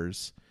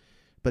scars.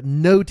 But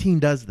no team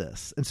does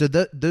this. And so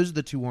those are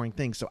the 2 warring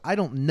things. So I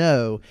don't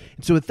know.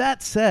 And so with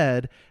that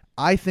said,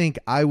 I think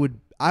I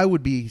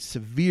would be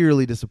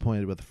severely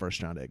disappointed with the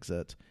first round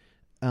exit.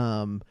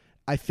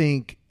 I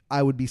think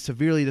I would be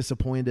severely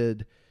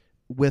disappointed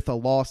with a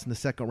loss in the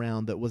second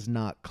round that was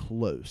not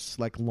close,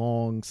 like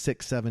long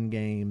 6-7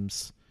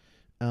 games,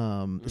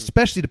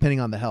 especially depending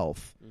on the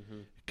health.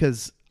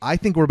 Because I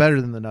think we're better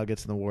than the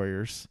Nuggets and the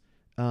Warriors.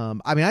 I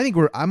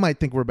might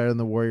think we're better than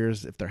the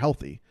Warriors if they're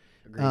healthy.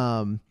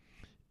 Agreed.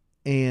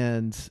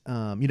 And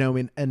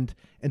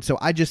so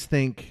I just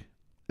think,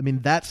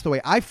 that's the way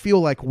I feel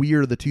like we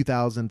are the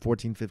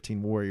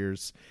 2014-15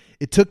 Warriors.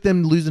 It took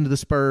them losing to the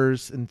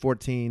Spurs in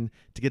 14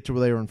 to get to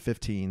where they were in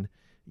 15,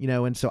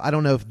 and so I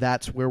don't know if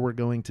that's where we're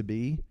going to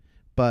be,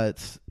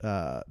 but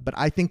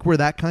I think we're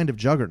that kind of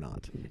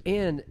juggernaut.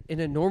 And in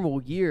a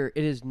normal year,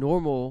 it is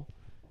normal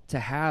to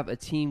have a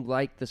team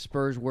like the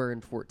Spurs were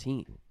in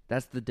 14.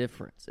 That's the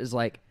difference. Is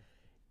like,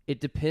 it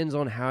depends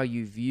on how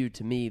you view,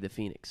 to me, the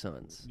Phoenix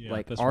Suns. Yeah,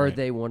 like, are right.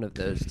 they one of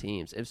those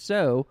teams? If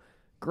so,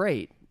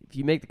 great. If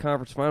you make the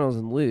conference finals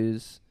and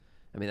lose,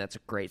 that's a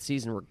great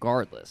season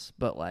regardless.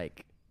 But,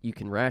 like, you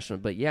can ration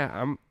it. But,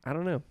 yeah, I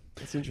don't know.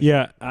 It's interesting.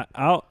 Yeah,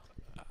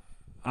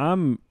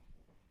 I'm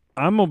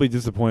going to be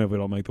disappointed if we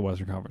don't make the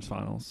Western Conference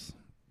Finals,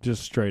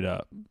 just straight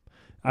up.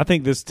 I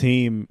think this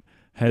team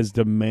has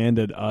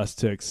demanded us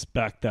to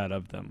expect that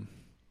of them.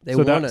 They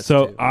want us to.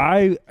 So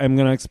I am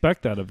going to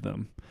expect that of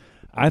them.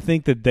 I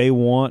think that they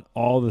want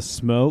all the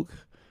smoke.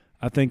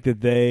 I think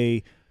that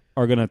they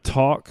are going to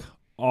talk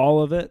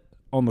all of it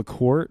on the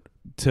court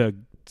to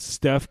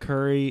Steph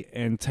Curry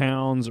and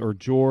Towns or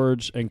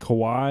George and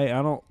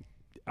Kawhi.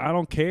 I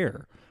don't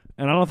care.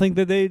 And I don't think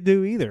that they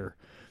do either.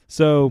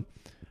 So,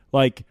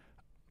 like,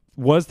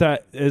 is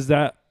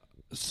that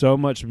so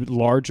much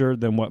larger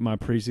than what my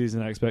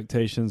preseason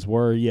expectations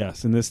were?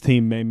 Yes. And this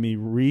team made me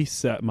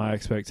reset my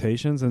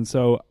expectations. And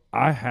so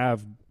I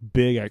have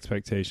big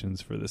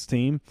expectations for this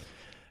team.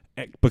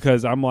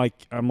 Because I'm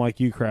like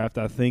you, Kraft.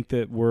 I think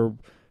that we're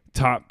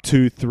top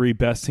 2-3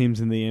 best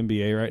teams in the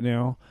NBA right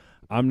now.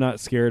 I'm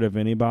not scared of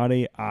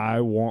anybody. I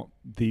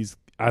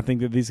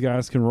think that these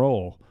guys can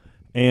roll,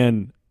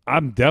 and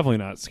I'm definitely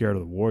not scared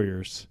of the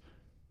Warriors.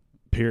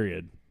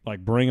 Period. Like,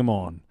 bring them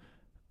on.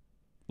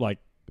 Like,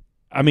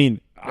 I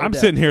mean, I'm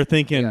doubt. sitting here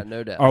thinking, Yeah,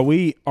 no doubt.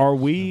 are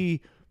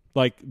we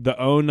like the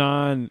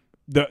 09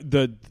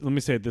 the let me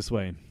say it this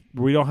way.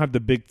 We don't have the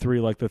big three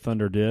like the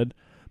Thunder did,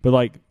 but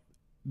like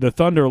the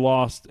Thunder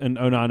lost in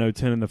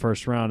 09-010 in the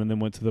first round and then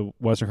went to the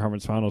Western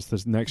Conference Finals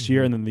this next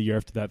year, and then the year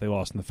after that they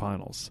lost in the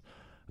finals.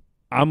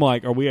 I'm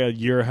like, are we a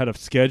year ahead of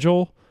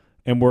schedule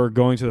and we're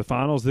going to the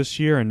finals this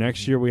year and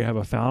next year we have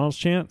a finals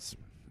chance?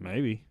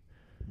 Maybe.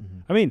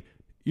 I mean,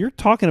 you're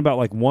talking about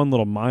like one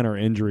little minor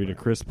injury to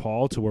Chris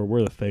Paul to where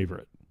we're the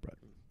favorite.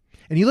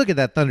 And you look at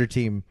that Thunder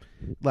team,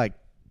 like,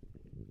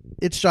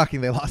 it's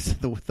shocking they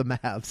lost with the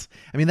Mavs.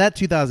 I mean, that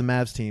 2000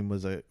 Mavs team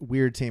was a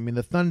weird team. I mean,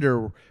 the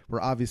Thunder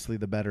were obviously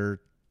the better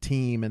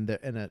team and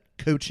a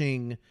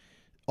coaching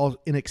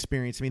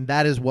inexperience. I mean,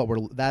 that is what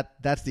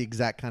that's the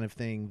exact kind of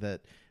thing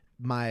that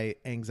my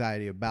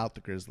anxiety about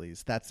the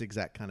Grizzlies. That's the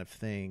exact kind of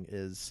thing,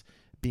 is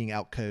being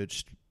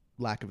outcoached,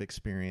 lack of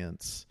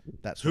experience.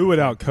 That's Who would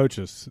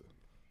outcoach us?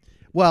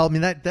 Well, I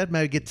mean, that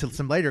might get to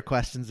some later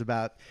questions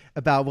about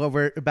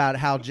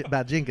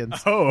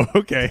Jenkins. Oh,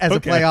 okay. As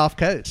a playoff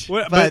coach.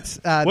 But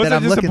that what's a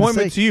I'm looking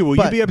disappointment to you? Will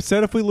but, you be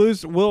upset if we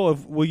lose?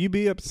 Will you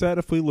be upset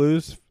if we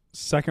lose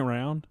second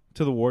round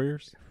to the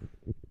Warriors?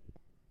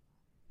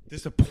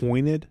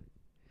 Disappointed?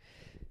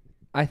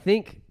 I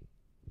think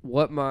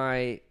what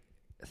my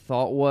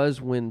thought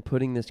was when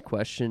putting this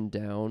question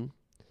down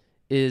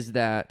is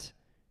that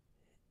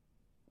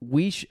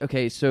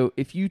okay, so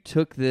if you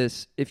took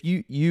this, if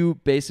you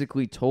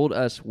basically told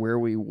us where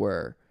we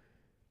were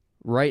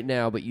right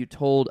now, but you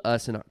told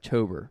us in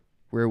October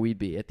where we'd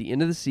be at the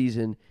end of the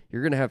season,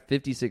 you're going to have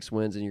 56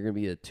 wins and you're going to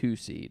be a 2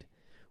 seed,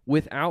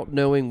 without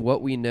knowing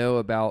what we know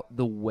about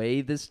the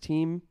way this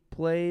team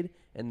played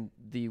and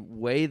the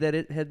way that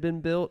it had been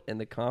built and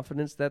the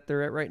confidence that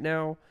they're at right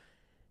now,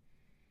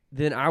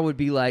 then I would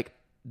be like,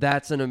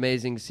 that's an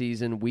amazing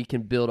season. We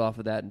can build off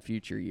of that in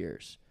future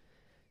years.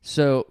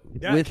 So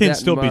That with can that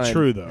still in mind, be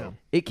true, though.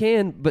 It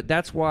can, but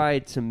that's why,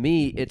 to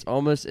me, it's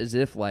almost as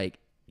if like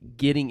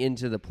getting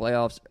into the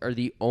playoffs are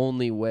the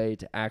only way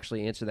to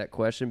actually answer that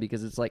question,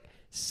 because it's like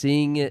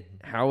seeing it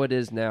how it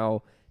is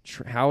now,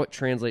 how it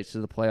translates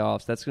to the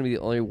playoffs. That's going to be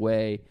the only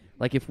way.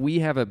 Like if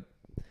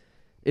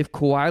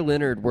Kawhi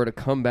Leonard were to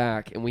come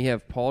back and we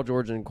have Paul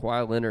George and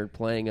Kawhi Leonard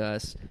playing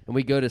us and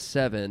we go to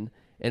 7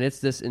 and it's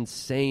this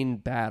insane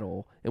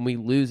battle and we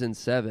lose in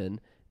 7,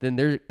 then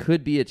there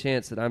could be a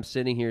chance that I'm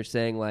sitting here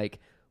saying like,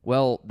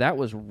 well, that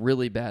was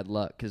really bad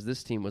luck because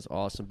this team was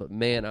awesome, but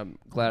man, I'm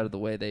glad of the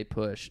way they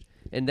pushed.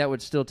 And that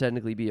would still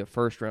technically be a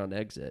first-round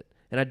exit.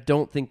 And I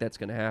don't think that's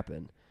going to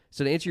happen.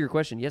 So to answer your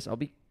question, yes, I'll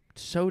be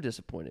so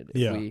disappointed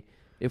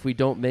if we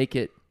don't make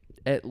it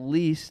at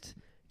least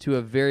to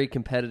a very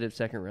competitive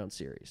second-round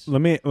series.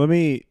 Let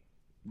me.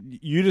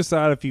 You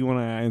decide if you want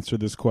to answer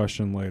this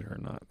question later or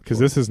not, because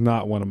this is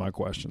not one of my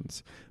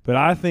questions. But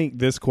I think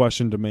this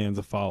question demands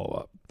a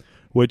follow-up,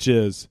 which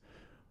is,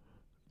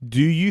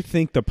 do you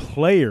think the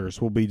players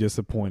will be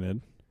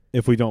disappointed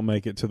if we don't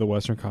make it to the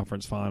Western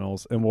Conference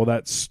Finals? And will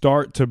that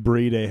start to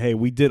breed hey,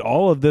 we did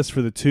all of this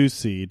for the 2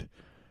 seed.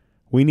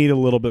 We need a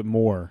little bit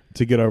more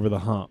to get over the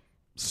hump.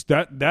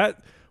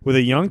 That with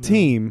a young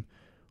team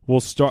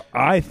will start,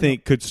 I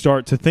think, could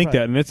start to think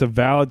that. And it's a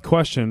valid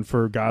question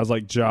for guys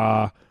like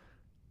Ja.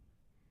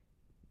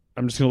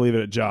 I'm just going to leave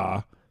it at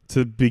Ja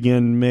to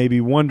begin maybe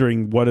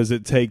wondering, what does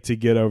it take to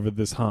get over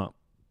this hump?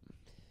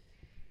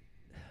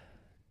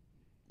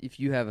 If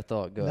you have a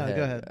thought, go ahead.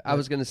 Go ahead. I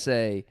was going to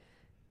say,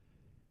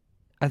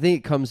 I think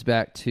it comes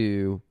back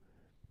to,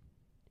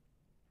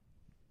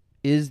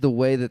 is the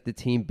way that the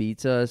team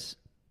beats us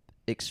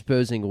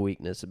exposing a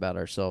weakness about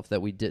ourselves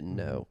that we didn't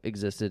know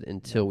existed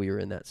until we were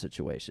in that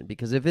situation?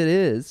 Because if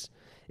it's,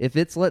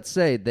 let's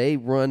say they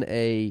run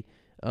a,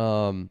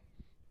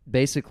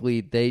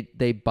 basically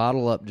they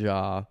bottle up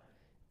Ja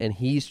and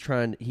he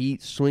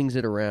swings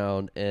it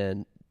around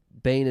and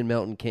Bane and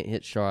Melton can't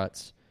hit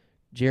shots,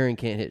 Jaren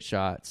can't hit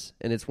shots,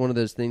 and it's one of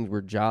those things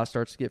where Ja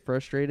starts to get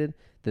frustrated,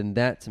 then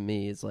that to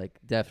me is like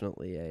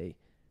definitely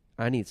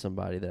I need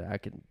somebody that I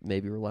can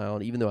maybe rely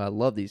on. Even though I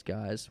love these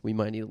guys, we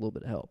might need a little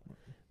bit of help.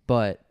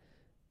 But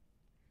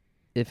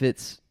if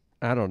it's,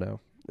 I don't know,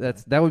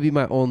 that would be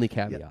my only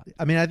caveat. Yeah.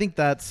 I mean, I think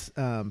that's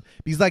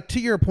because, like, to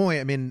your point,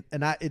 I mean,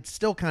 and it's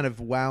still kind of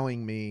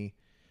wowing me.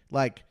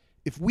 Like,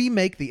 if we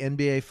make the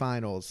NBA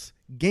Finals,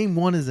 Game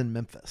 1 is in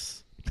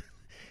Memphis.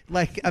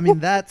 Like, I mean,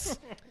 that's,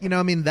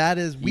 I mean, that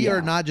is, we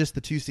are not just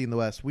the 2 seed in the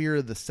West. We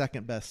are the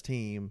second best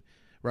team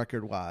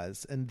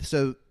record-wise. And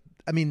so,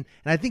 I mean,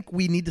 and I think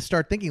we need to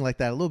start thinking like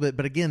that a little bit.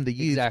 But again, the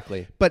youth.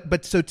 Exactly.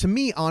 But so to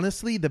me,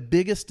 honestly, the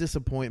biggest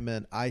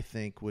disappointment, I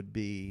think, would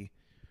be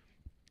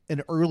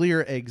an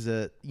earlier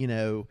exit,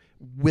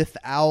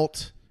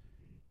 without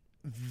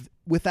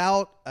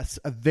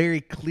a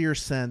very clear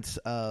sense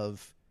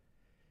of,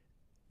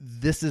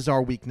 this is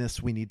our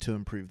weakness, we need to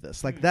improve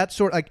this. Like that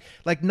sort,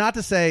 like not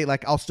to say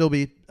like I'll still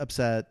be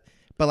upset,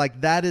 but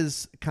like that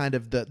is kind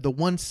of the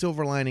one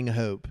silver lining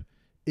hope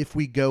if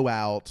we go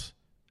out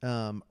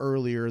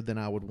earlier than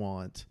I would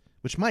want,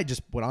 which might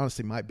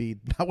be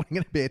not winning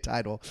an NBA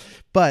title,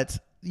 but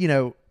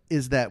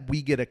is that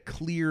we get a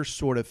clear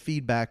sort of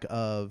feedback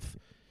of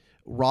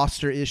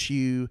roster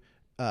issue,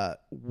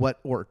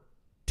 or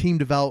team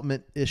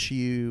development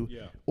issue,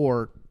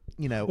 or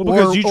Well,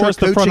 because you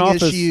trust or the front coaching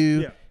office.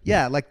 issue.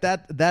 Yeah, like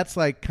that. That's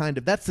like kind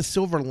of that's the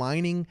silver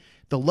lining,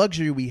 the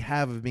luxury we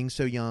have of being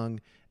so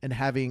young and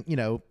having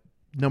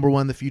number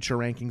one the future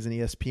rankings in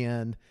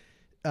ESPN,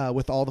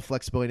 with all the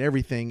flexibility and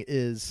everything,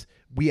 is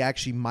we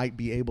actually might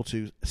be able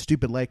to.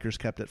 Stupid Lakers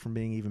kept it from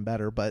being even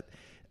better, but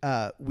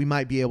we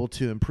might be able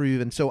to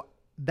improve. And so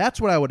that's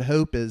what I would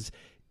hope is,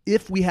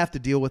 if we have to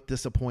deal with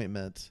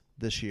disappointment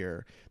this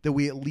year, that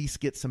we at least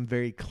get some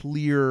very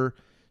clear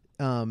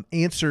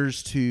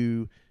answers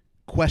to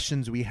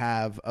questions we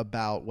have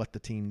about what the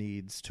team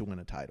needs to win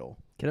a title.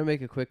 Can I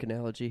make a quick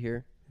analogy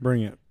here?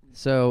 Bring it.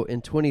 So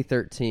in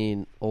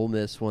 2013, Ole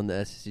Miss won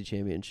the SEC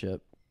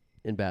championship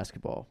in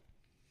basketball.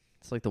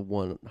 It's like the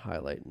one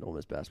highlight in Ole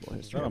Miss basketball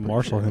history. Is that a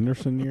Marshall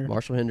Henderson year?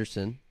 Marshall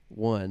Henderson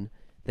won.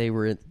 They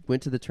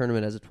went to the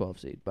tournament as a 12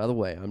 seed. By the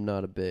way, I'm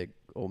not a big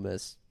Ole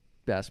Miss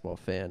basketball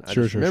fan. I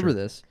just remember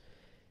this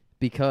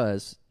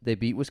because they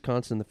beat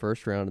Wisconsin in the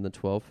first round in the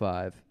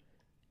 12-5.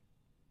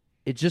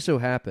 It just so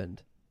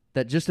happened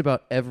that just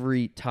about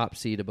every top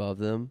seed above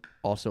them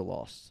also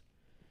lost,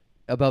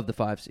 above the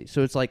 5 seed.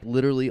 So it's like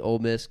literally Ole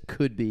Miss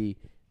could be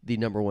the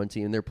number one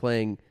team. They're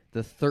playing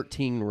the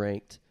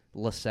 13-ranked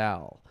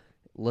LaSalle.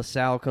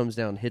 LaSalle comes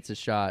down, hits a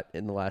shot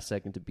in the last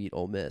second to beat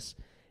Ole Miss.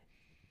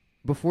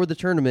 Before the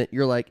tournament,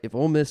 you're like, if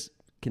Ole Miss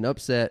can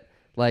upset,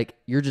 like,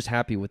 you're just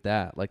happy with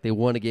that. Like, they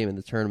won a game in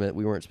the tournament.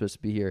 We weren't supposed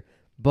to be here.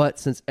 But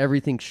since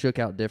everything shook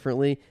out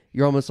differently,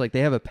 you're almost like they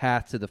have a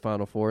path to the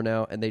Final Four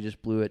now, and they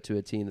just blew it to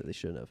a team that they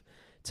shouldn't have.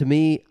 To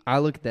me, I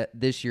look at that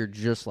this year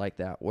just like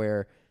that,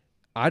 where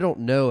I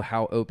don't know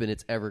how open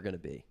it's ever going to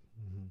be,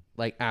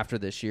 like, after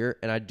this year.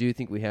 And I do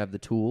think we have the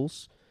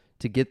tools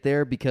to get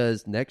there,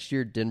 because next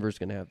year Denver's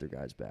going to have their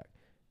guys back.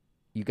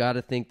 You got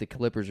to think the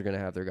Clippers are going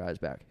to have their guys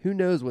back. Who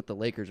knows what the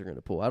Lakers are going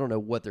to pull? I don't know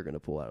what they're going to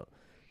pull out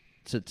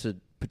to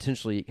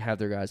potentially have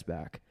their guys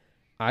back.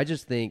 I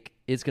just think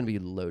it's going to be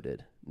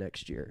loaded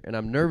next year, and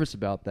I'm nervous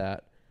about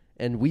that.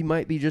 And we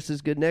might be just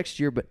as good next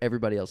year, but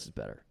everybody else is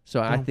better.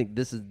 So I think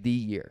this is the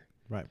year.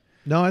 Right.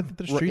 No, I think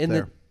there's truth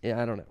there.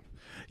 I don't know.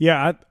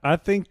 Yeah, I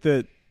think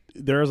that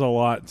there's a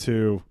lot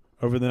to,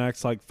 over the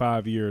next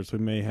 5 years, we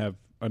may have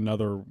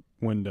another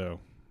window.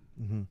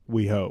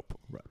 We hope.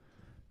 Right.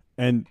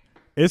 And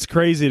it's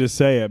crazy to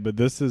say it, but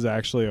this is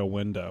actually a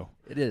window.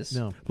 It is.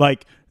 No.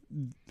 Like,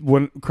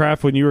 when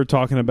you were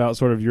talking about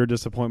sort of your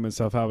disappointment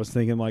stuff, I was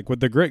thinking, like, with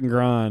the grit and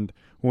grind,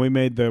 when we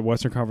made the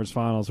Western Conference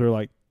Finals, we were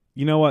like,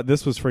 you know what?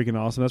 This was freaking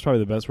awesome. That's probably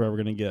the best we're ever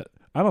going to get.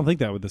 I don't think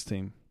that with this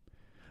team.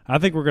 I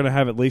think we're going to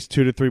have at least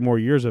 2 to 3 more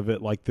years of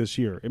it like this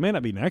year. It may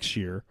not be next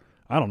year.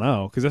 I don't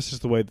know, because that's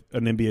just the way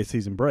an NBA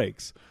season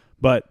breaks.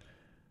 But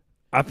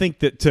I think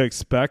that to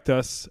expect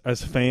us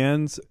as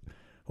fans,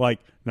 like,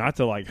 not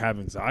to have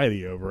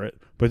anxiety over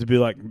it, but to be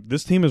like,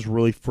 this team is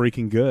really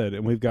freaking good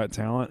and we've got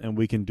talent and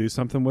we can do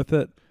something with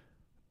it,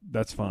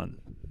 that's fun.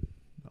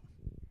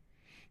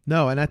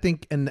 No, and I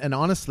think, and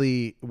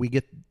honestly, we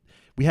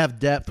have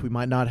depth we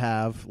might not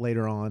have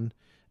later on,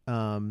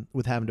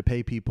 with having to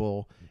pay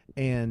people,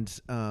 and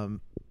I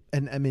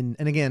mean,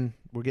 and again,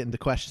 we're getting to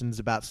questions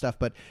about stuff,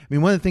 but I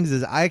mean, one of the things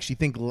is I actually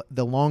think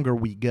the longer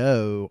we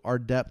go, our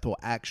depth will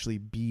actually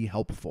be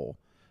helpful,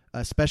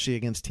 especially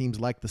against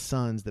teams like the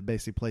Suns that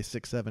basically play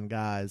 6-7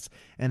 guys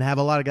and have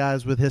a lot of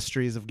guys with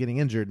histories of getting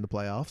injured in the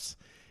playoffs,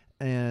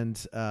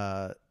 and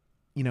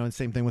and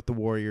same thing with the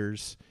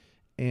Warriors,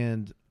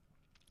 and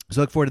so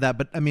I look forward to that.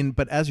 But I mean,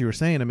 as you were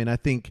saying, I mean, I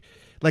think,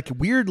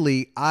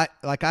 weirdly, I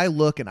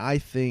look and I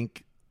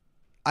think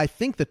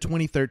the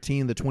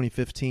 2013, the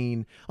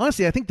 2015,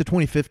 honestly, I think the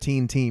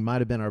 2015 team might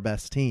have been our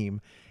best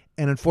team.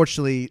 And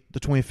unfortunately,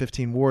 the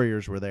 2015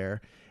 Warriors were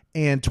there.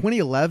 And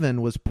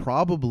 2011 was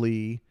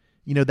probably,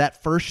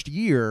 that first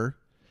year,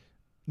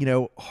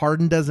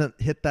 Harden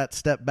doesn't hit that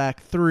step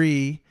back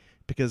 3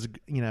 because,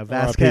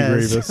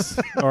 Vasquez.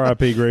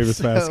 R.I.P. Grievous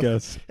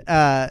Vasquez.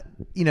 That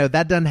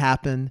doesn't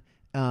happen.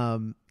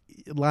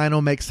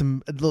 Lionel makes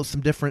some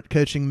different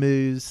coaching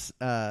moves,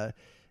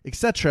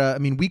 etc. I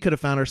mean, we could have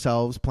found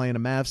ourselves playing a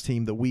Mavs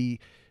team that we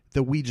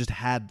just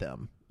had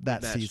them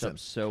that season.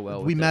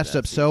 We matched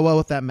up so well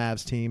with that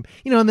Mavs team.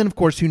 And then of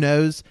course, who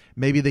knows?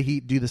 Maybe the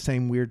Heat do the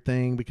same weird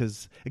thing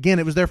because again,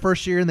 it was their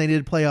first year and they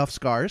did playoff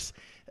scars.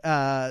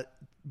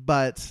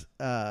 But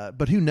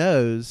who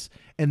knows?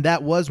 And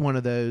that was one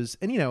of those.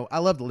 And I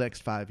love the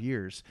next 5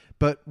 years,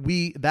 but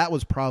that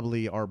was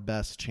probably our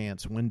best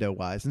chance window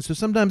wise. And so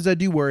sometimes I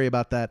do worry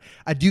about that.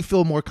 I do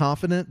feel more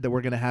confident that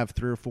we're going to have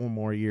 3 or 4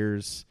 more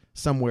years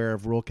somewhere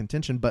of real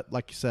contention. But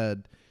like you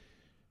said,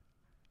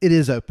 it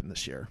is open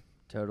this year.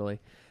 Totally.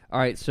 All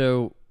right.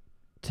 So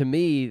to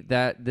me,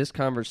 that this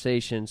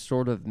conversation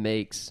sort of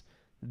makes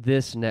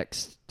this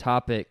next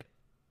topic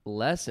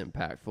less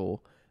impactful.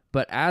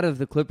 But out of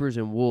the Clippers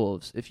and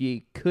Wolves, if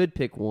you could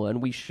pick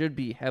one, we should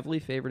be heavily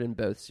favored in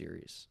both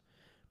series.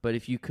 But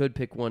if you could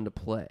pick one to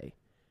play,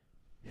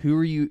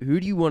 Who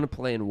do you want to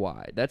play and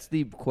why? That's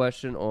the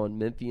question on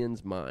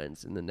Memphians'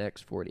 minds in the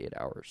next 48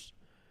 hours.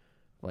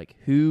 Like,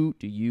 who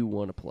do you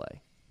want to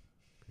play?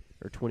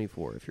 Or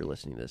 24 if you're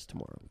listening to this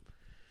tomorrow.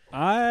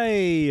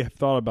 I have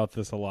thought about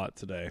this a lot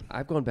today.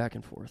 I've gone back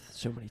and forth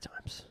so many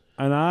times.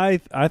 And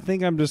I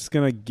think I'm just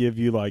going to give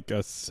you like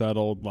a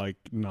settled like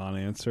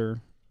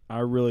non-answer. I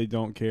really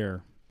don't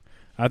care.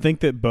 I think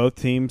that both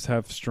teams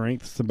have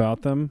strengths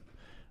about them.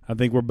 I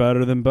think we're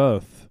better than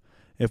both.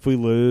 If we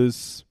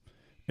lose,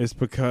 it's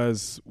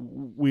because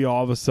we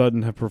all of a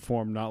sudden have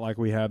performed not like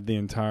we have the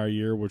entire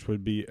year, which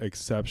would be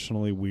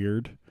exceptionally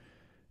weird.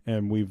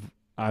 And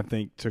I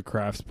think to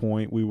Kraft's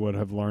point, we would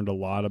have learned a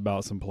lot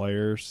about some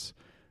players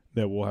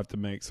that we'll have to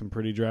make some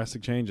pretty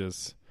drastic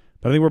changes.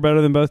 But I think we're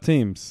better than both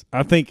teams.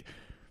 I think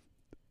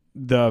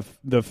the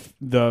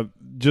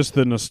just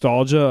the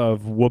nostalgia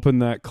of whooping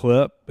that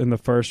clip in the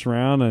first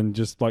round and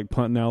just like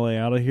punting LA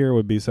out of here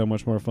would be so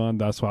much more fun.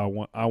 That's why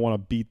I want to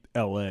beat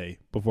LA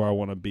before I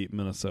want to beat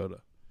Minnesota.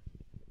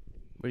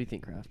 What do you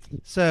think, Kraft?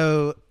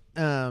 So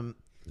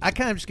I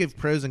kind of just give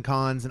pros and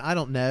cons, and I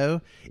don't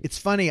know. It's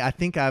funny. I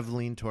think I've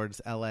leaned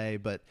towards LA,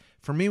 but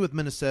for me with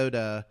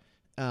Minnesota,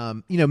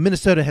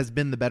 Minnesota has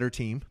been the better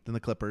team than the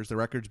Clippers. The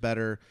record's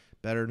better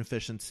in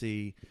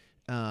efficiency.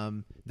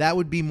 That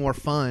would be more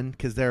fun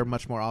because they're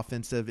much more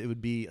offensive. It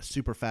would be a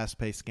super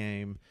fast-paced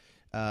game.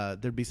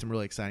 There'd be some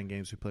really exciting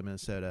games if we play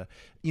Minnesota.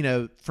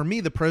 For me,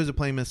 the pros of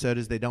playing Minnesota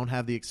is they don't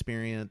have the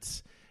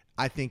experience.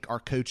 I think our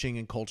coaching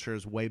and culture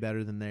is way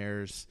better than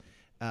theirs.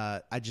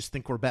 I just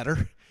think we're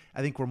better.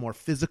 I think we're more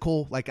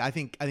physical. Like I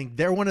think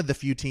they're one of the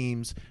few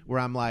teams where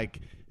I'm like,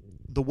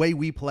 the way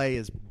we play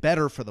is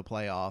better for the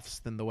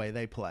playoffs than the way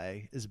they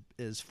play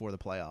is for the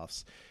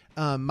playoffs.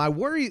 My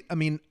worries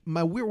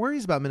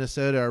about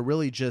Minnesota are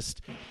really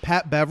just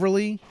Pat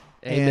Beverly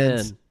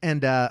Amen.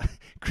 and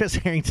Chris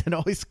Harrington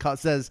always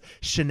says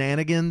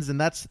shenanigans, and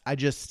that's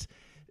just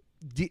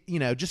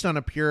on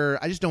a pure.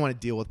 I just don't want to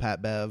deal with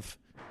Pat Bev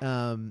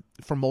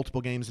for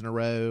multiple games in a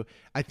row.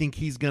 I think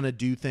he's going to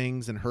do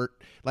things and hurt.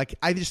 Like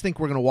I just think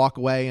we're going to walk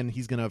away and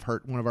he's going to have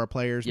hurt one of our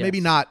players. Yes. Maybe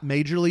not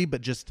majorly,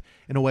 but just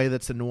in a way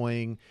that's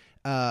annoying.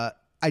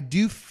 I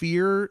do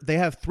fear they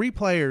have 3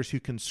 players who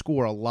can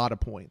score a lot of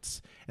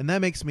points, and that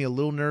makes me a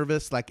little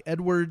nervous. Like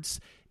Edwards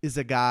is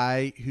a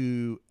guy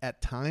who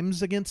at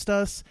times against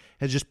us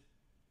has just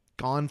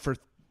gone for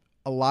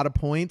a lot of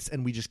points,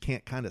 and we just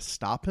can't kind of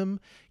stop him.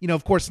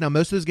 Of course, now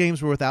most of those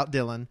games were without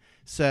Dylan,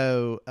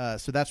 so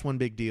that's one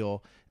big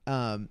deal.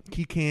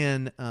 He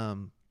can,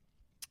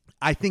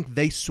 I think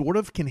they sort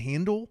of can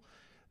handle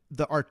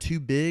our 2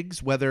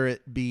 bigs, whether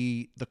it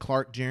be the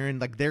Clark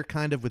Jaren, like they're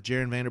kind of with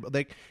Jaren Vanderbilt.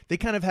 They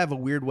kind of have a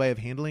weird way of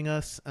handling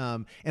us.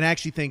 And I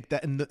actually think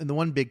that, and the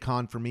one big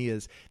con for me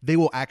is they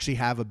will actually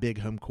have a big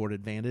home court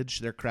advantage.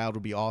 Their crowd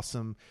will be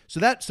awesome. So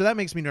that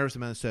makes me nervous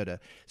in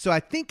Minnesota. So I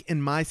think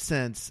in my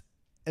sense,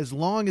 as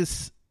long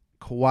as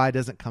Kawhi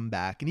doesn't come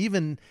back, and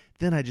even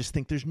then I just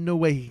think there's no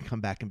way he can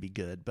come back and be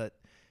good, but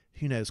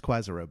who knows?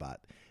 Kawhi's a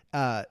robot.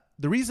 The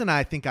reason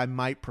I think I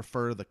might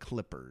prefer the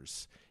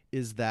Clippers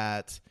is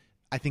that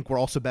I think we're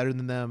also better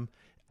than them.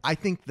 I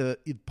think the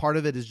part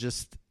of it is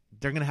just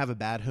they're going to have a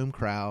bad home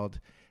crowd.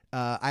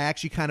 I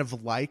actually kind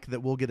of like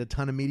that we'll get a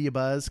ton of media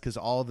buzz because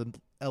all the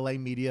LA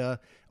media,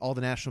 all the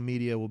national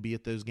media will be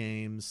at those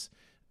games.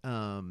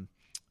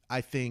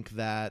 I think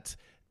that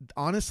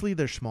honestly,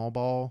 their small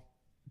ball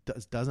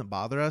doesn't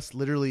bother us.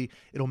 Literally,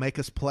 it'll make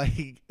us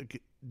play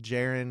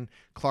Jaren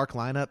Clark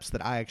lineups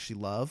that I actually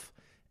love.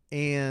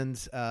 And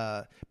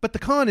but the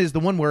con is, the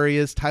one worry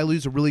is Ty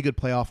Lue's a really good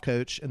playoff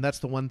coach, and that's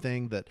the one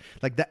thing that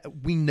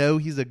we know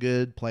he's a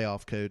good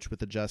playoff coach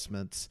with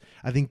adjustments.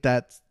 I think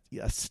that's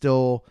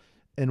still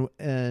and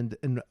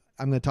I'm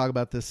going to talk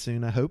about this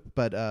soon, I hope,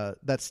 but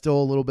that's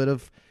still a little bit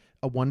of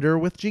a wonder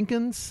with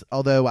Jenkins,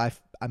 although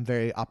I'm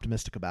very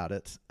optimistic about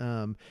it.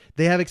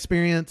 They have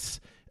experience.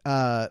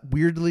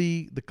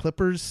 Weirdly, the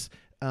Clippers,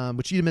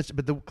 which you mentioned,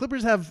 but the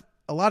Clippers have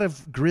a lot of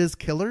Grizz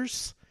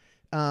killers.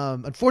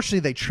 Unfortunately,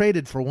 they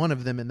traded for one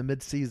of them in the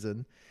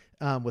midseason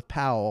with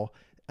Powell.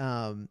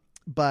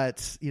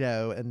 But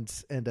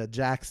and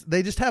Jax,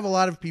 they just have a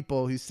lot of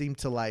people who seem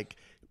to like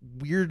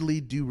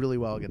weirdly do really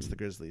well against the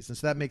Grizzlies, and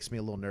so that makes me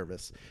a little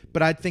nervous.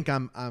 But I think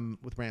I'm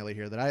with Brantley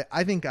here that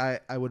I think I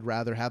would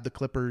rather have the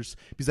Clippers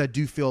because I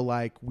do feel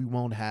like we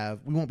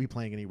won't be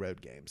playing any road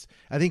games.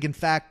 I think in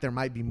fact there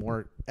might be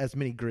as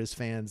many Grizz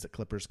fans at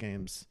Clippers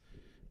games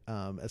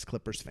as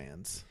Clippers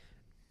fans.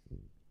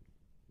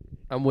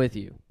 I'm with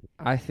you.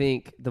 I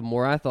think the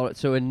more I thought it,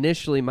 so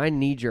initially my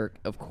knee jerk,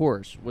 of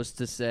course, was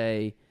to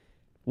say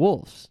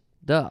Wolves.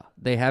 Duh.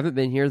 They haven't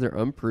been here. They're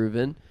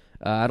unproven.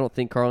 I don't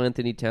think Karl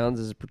Anthony Towns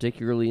is a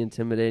particularly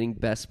intimidating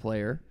best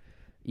player,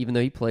 even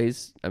though he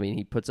puts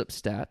up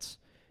stats.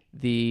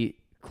 The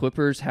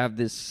Clippers have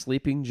this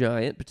sleeping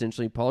giant,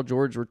 potentially Paul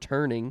George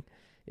returning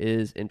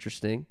is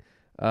interesting.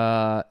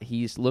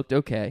 He's looked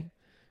okay.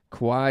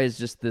 Kawhi is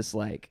just this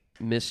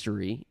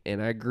mystery,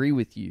 and I agree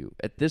with you.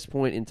 At this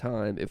point in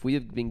time, if we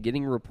have been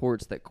getting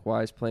reports that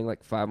Kawhi's playing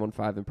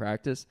 5-on-5 in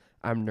practice,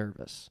 I'm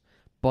nervous.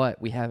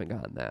 But we haven't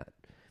gotten that.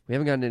 We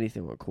haven't gotten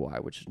anything with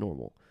Kawhi, which is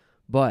normal.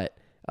 But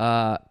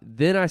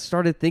then I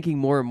started thinking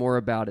more and more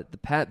about it. The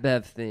Pat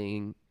Bev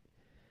thing,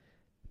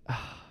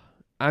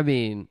 I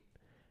mean,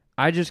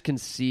 I can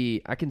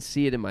see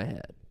it in my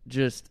head.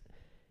 Just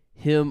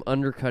him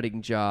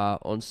undercutting Ja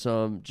on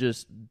some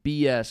just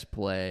BS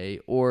play,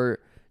 or,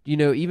 you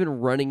know,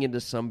 even running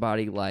into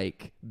somebody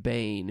like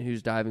Bane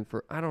who's diving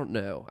for, I don't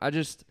know. I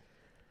just,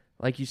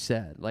 like you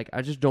said, like,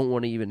 I just don't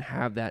want to even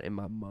have that in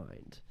my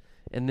mind.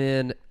 And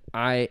then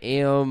I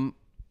am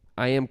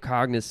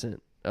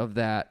cognizant of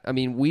that. I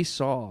mean, we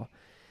saw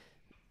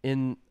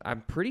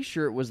I'm pretty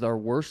sure it was our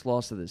worst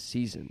loss of the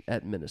season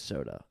at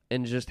Minnesota,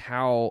 and just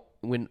how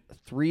when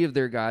 3 of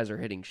their guys are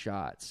hitting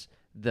shots,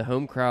 the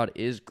home crowd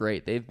is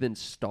great. They've been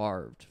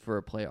starved for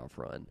a playoff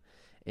run.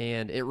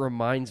 And it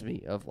reminds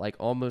me of like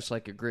almost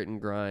like a grit and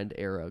grind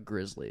era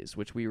Grizzlies,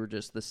 which we were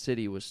just, the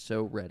city was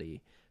so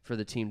ready for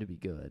the team to be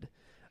good.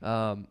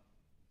 And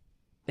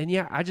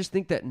yeah, I just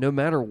think that no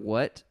matter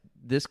what,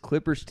 this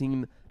Clippers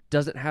team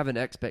doesn't have an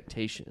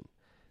expectation.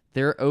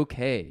 They're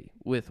okay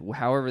with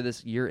however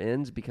this year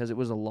ends because it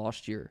was a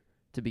lost year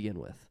to begin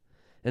with.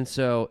 And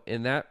so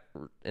in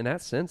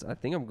that sense, I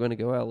think I'm going to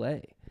go LA.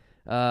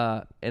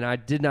 And I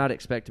did not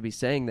expect to be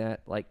saying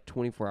that like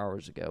 24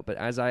 hours ago. But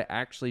as I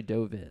actually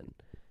dove in,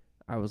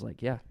 I was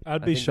like, yeah.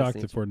 I'd be shocked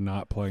if we're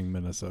not playing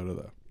Minnesota,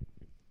 though.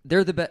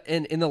 They're the best.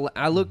 And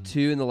I looked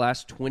too in the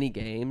last 20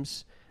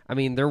 games. I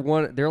mean, they're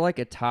like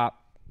a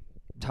top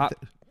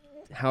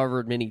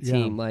however many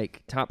team,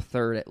 like top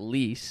third at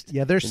least.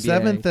 Yeah, they're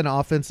NBA. 7th in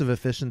offensive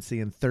efficiency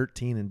and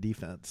 13 in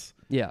defense.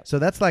 Yeah. So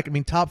that's like, I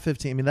mean, top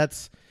 15. I mean,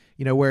 that's,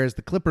 you know, whereas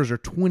the Clippers are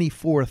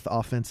 24th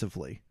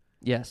offensively.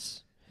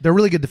 Yes. They're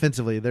really good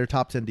defensively. They're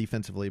top 10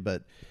 defensively,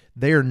 but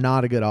they are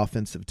not a good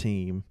offensive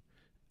team.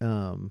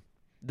 In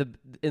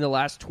the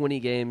last 20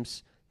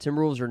 games,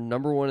 Timberwolves are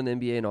number 1 in the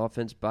NBA in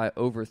offense by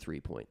over 3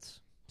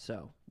 points.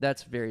 So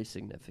that's very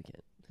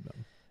significant.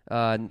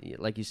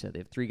 Like you said, they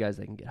have 3 guys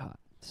that can get hot.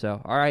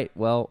 So, all right,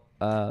 well,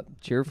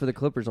 cheer for the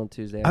Clippers on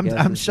Tuesday.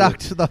 I'm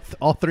shocked that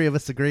all 3 of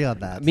us agree on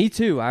that. Me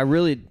too. I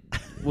really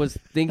was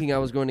thinking I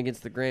was going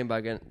against the grain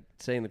by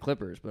saying the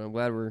Clippers, but I'm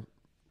glad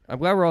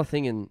we're all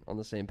thinking on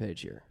the same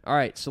page here. All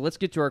right, so let's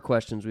get to our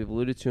questions. We've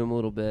alluded to them a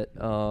little bit.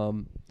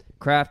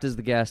 Kraft is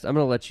the guest. I'm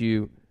going to let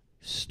you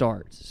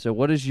start. So,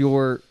 what is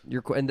your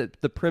and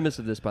the premise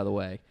of this, by the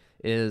way,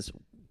 is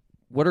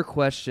what are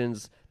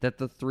questions that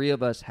the 3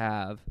 of us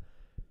have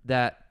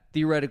that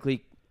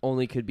theoretically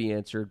only could be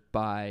answered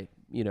by,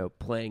 you know,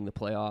 playing the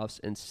playoffs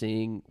and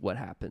seeing what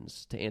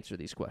happens to answer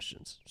these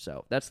questions.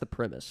 So that's the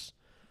premise.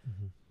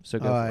 Mm-hmm. So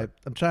go for it.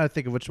 I'm trying to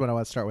think of which one I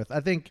want to start with.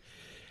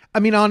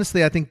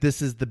 Honestly, I think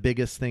this is the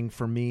biggest thing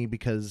for me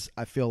because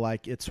I feel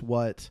like it's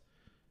what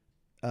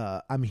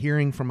I'm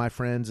hearing from my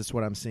friends. It's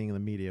what I'm seeing in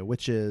the media,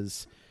 which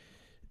is,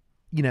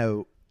 you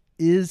know,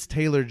 is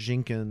Taylor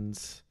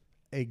Jenkins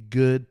a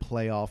good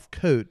playoff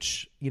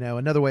coach? You know,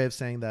 another way of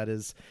saying that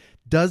is,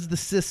 does the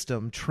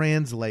system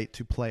translate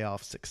to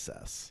playoff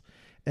success?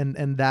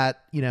 And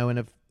that, you know,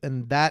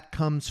 and that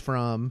comes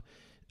from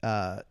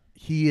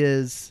he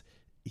is,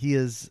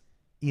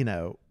 you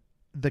know,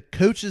 the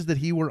coaches that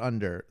he was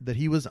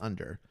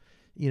under,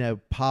 you know,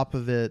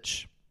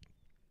 Popovich,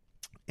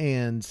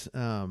 and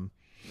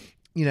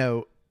you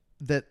know,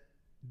 that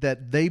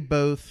they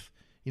both,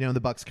 you know,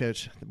 the Bucks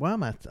coach. Why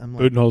am I'm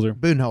like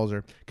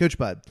Budenholzer, Coach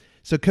Bud.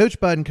 So Coach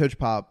Bud and Coach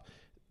Pop,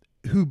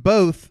 who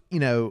both, you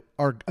know,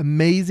 are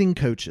amazing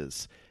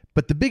coaches.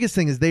 But the biggest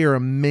thing is they are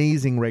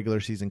amazing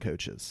regular season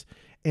coaches.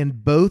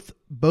 And both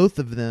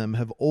of them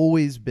have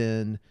always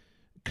been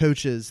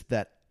coaches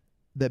that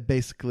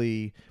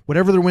basically,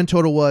 whatever their win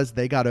total was,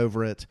 they got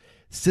over it.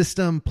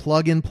 System,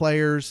 plug-in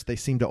players, they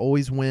seem to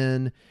always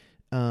win.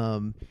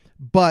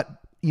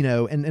 But, you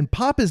know, and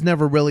Pop has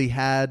never really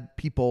had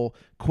people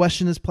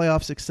question his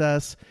playoff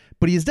success,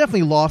 but he has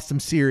definitely lost some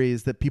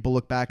series that people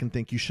look back and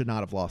think you should not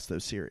have lost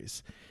those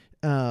series.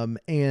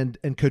 And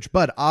Coach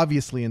Bud,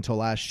 obviously, until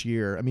last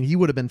year, I mean, he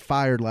would have been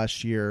fired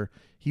last year.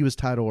 He was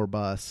title or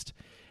bust.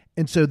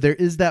 And so there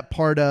is that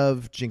part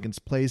of Jenkins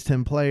plays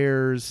 10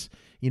 players.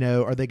 You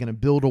know, are they going to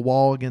build a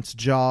wall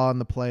against Ja in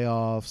the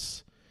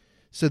playoffs?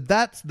 So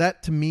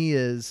that to me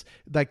is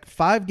like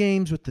 5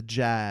 games with the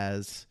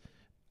Jazz.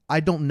 I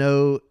don't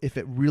know if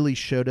it really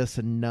showed us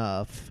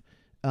enough.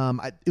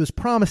 It was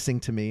promising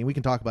to me, and we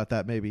can talk about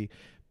that maybe.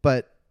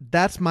 But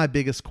that's my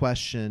biggest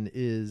question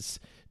is,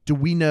 do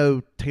we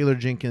know Taylor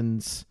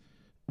Jenkins?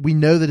 We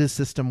know that his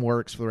system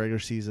works for the regular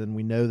season.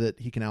 We know that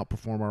he can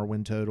outperform our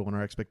win total and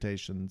our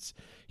expectations.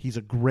 He's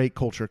a great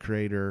culture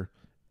creator.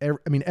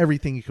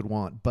 Everything you could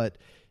want. But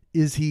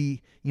is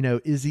he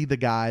the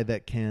guy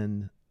that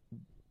can,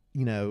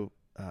 you know,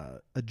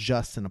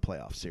 adjust in a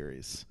playoff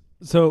series?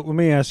 So let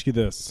me ask you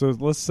this. So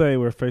let's say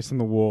we're facing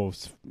the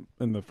Wolves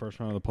in the first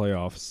round of the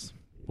playoffs.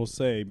 We'll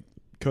say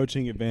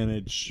coaching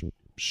advantage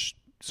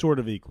sort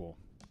of equal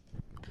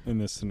in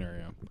this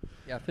scenario.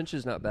 Yeah, Finch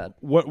is not bad.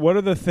 What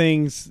are the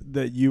things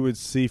that you would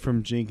see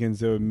from Jenkins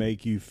that would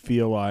make you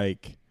feel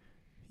like,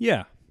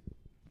 yeah,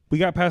 we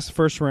got past the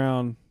first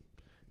round.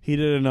 He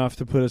did enough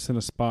to put us in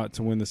a spot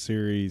to win the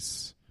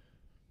series.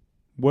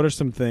 What are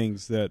some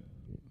things that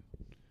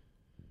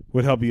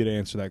would help you to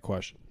answer that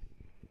question?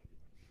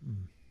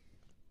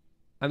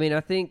 I mean,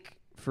 I think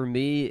for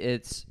me,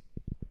 it's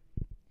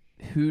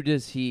who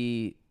does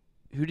he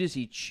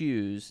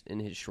choose in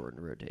his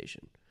shortened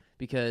rotation?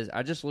 Because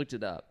I just looked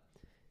it up.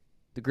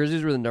 The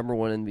Grizzlies were the number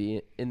one in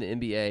the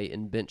NBA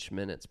in bench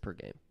minutes per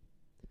game,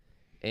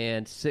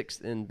 and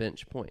 6th in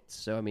bench points.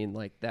 So I mean,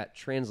 like that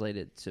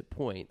translated to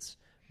points.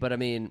 But I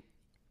mean,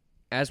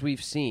 as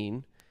we've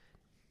seen,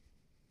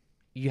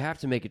 you have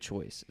to make a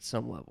choice at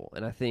some level,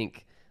 and I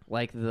think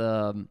like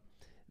the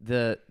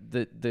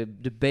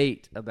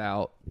debate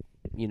about,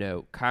 you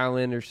know, Kyle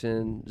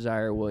Anderson,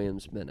 Zaire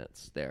Williams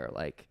minutes there,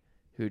 like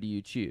who do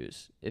you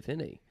choose, if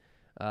any?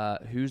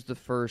 Who's the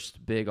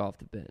first big off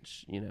the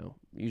bench? You know,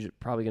 usually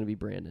probably going to be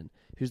Brandon.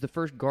 Who's the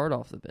first guard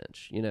off the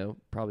bench? You know,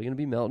 probably going to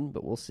be Melton,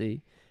 but we'll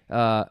see.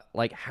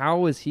 Like,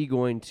 how is he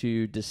going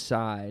to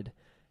decide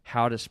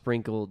how to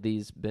sprinkle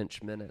these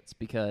bench minutes?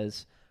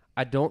 Because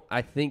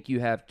I think you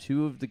have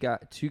two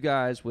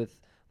guys with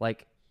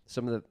like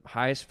some of the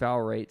highest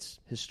foul rates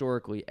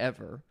historically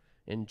ever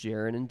in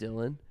Jaren and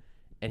Dylan,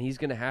 and he's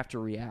going to have to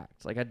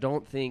react. Like, I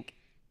don't think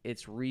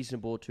it's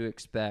reasonable to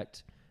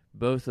expect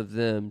both of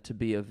them to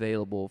be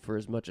available for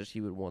as much as he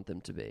would want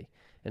them to be.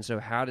 And so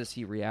how does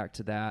he react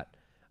to that?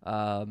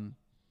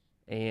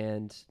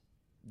 And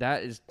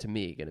that is, to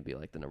me, going to be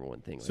like the number one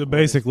thing. So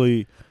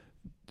basically,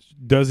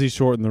 does he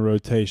shorten the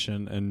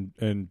rotation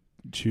and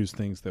choose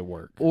things that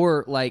work?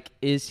 Or like,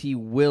 is he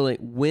willing?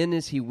 When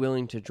is he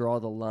willing to draw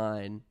the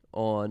line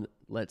on,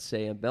 let's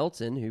say, a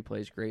Melton who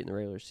plays great in the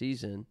regular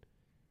season,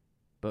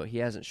 but he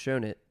hasn't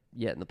shown it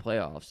yet in the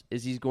playoffs?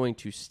 Is he going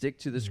to stick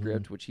to the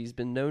script, which he's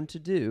been known to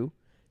do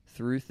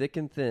through thick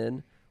and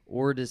thin,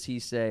 or does he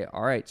say,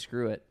 all right,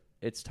 screw it,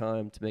 it's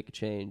time to make a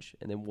change,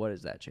 and then what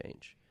is that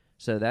change?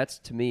 So that's,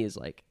 to me, is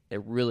like a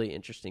really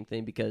interesting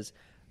thing, because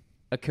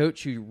a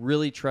coach who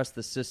really trusts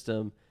the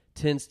system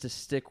tends to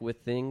stick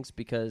with things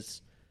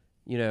because,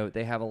 you know,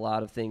 they have a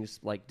lot of things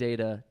like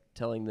data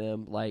telling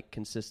them, like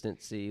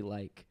consistency,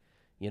 like,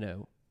 you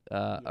know,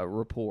 a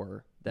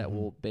rapport that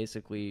will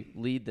basically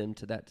lead them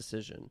to that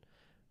decision.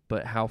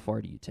 But how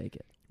far do you take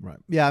it? Right.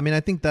 Yeah, I mean, I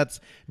think that's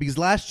because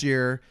last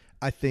year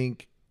I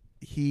think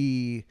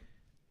he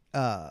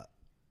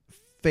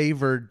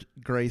favored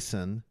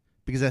Grayson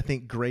because I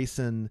think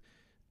Grayson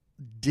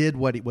did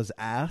what he was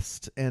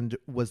asked and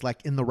was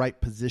like in the right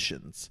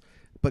positions,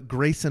 but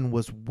Grayson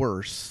was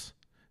worse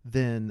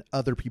than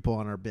other people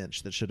on our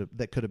bench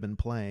that could have been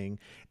playing.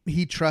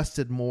 He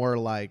trusted more,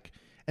 like,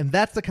 and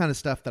that's the kind of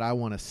stuff that I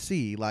want to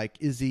see. Like,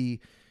 is he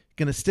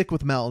going to stick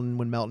with Melton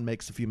when Melton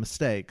makes a few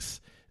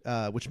mistakes,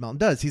 which Melton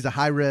does? He's a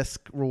high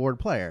risk reward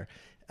player.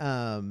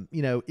 You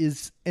know,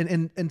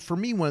 and for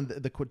me, one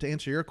of to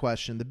answer your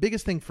question, the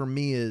biggest thing for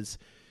me is,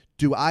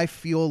 do I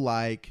feel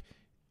like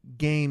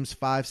games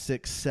 5,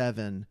 6,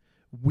 7,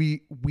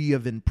 we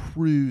have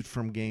improved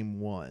from game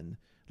 1?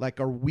 Like,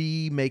 are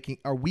we making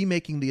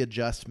the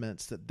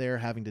adjustments that they're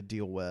having to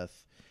deal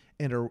with,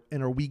 and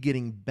are we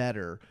getting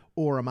better,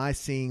 or am I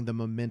seeing the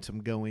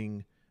momentum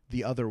going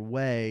the other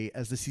way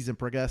as the season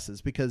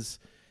progresses? Because,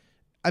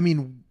 I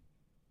mean,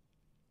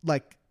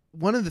 like,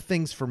 one of the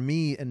things for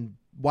me and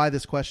why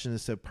this question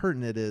is so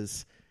pertinent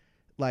is,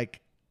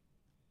 like,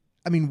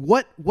 I mean,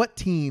 what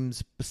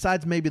teams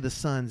besides maybe the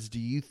Suns do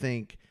you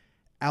think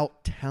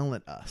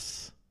out-talent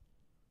us?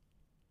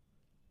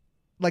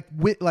 Like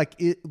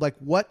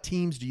what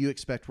teams do you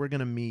expect we're going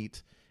to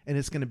meet and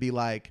it's going to be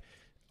like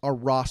our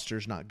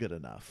roster's not good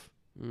enough?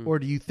 Or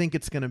do you think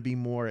it's going to be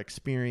more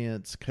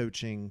experience,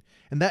 coaching?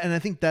 And I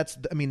think that's,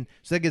 I mean,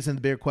 so that gets into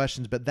the bigger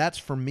questions, but that's,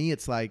 for me,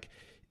 it's like,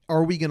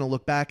 are we going to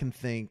look back and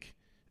think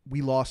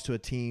we lost to a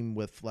team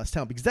with less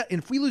talent? Because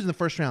if we lose in the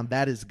first round,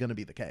 that is going to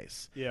be the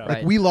case. Yeah. Right.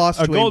 Like, we lost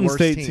to a Golden worse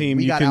State team.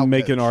 We You got can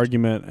make an outcoached.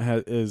 argument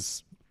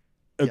is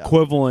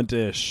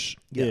equivalent-ish,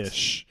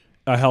 Yes.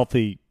 a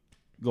healthy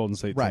Golden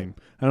State Right. team.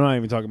 I'm not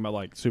even talking about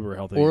like super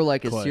healthy. Or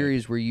like a Clay.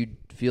 series where you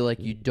feel like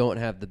you don't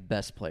have the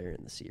best player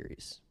in the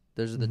series.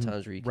 Those are the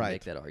times where you can Right.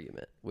 make that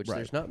argument, which Right.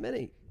 there's not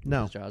many.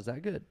 No. Because Ja's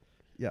that good.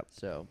 Yep.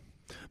 So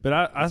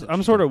But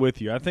I'm sort of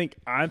with you. I think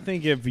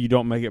if you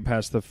don't make it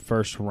past the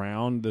first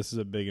round, this is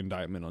a big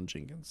indictment on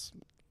Jenkins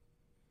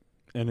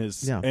and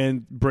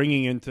and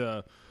bringing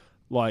into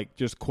like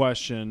just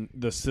question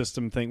the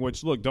system thing.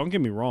 Which, look, don't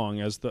get me wrong,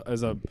 as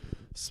a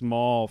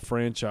small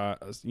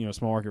franchise,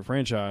 small market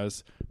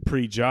franchise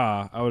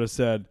pre-Ja, I would have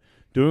said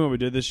doing what we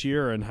did this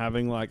year and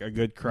having like a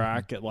good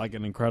crack at like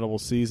an incredible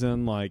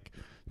season, like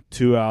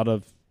 2 out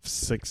of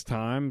 6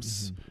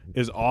 times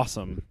is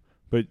awesome.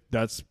 But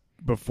that's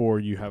before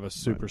you have a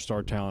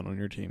superstar talent on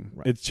your team.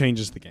 Right. It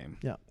changes the game.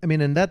 Yeah. I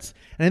mean, and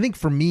I think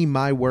for me,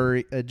 my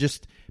worry,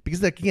 just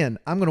because, like, again,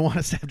 I'm going to want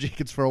to stop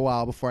Jenkins for a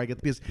while before I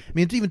get, because, I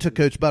mean, it even took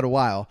Coach Bud a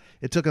while.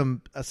 It took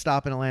him a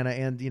stop in Atlanta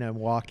and,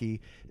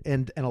 Milwaukee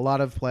and a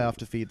lot of playoff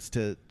defeats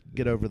to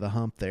get over the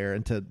hump there,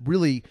 and to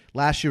really,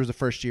 last year was the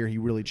first year he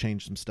really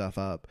changed some stuff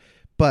up.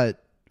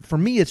 But for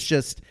me, it's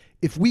just,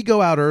 if we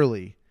go out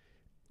early,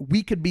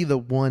 we could be the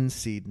 1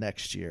 seed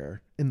next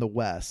year in the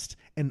West,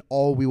 and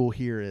all we will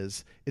hear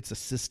is it's a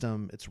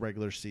system, it's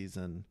regular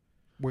season.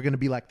 We're going to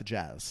be like the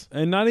Jazz.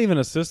 And not even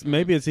a system.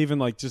 Maybe it's even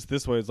like just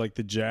this way. It's like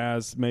the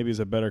Jazz maybe is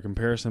a better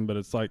comparison, but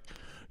it's like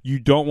you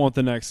don't want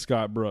the next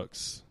Scott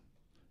Brooks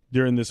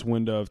during this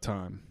window of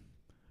time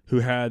who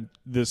had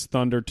this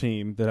Thunder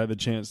team that had the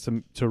chance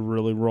to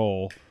really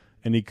roll,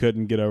 and he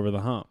couldn't get over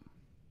the hump.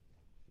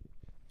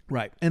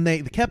 Right. And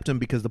they kept him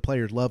because the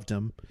players loved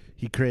him.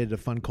 He created a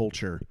fun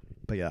culture.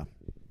 But, yeah.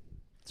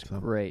 It's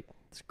great.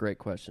 It's a great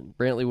question.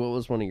 Brantley, what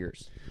was one of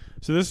yours?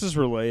 So this is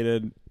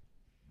related,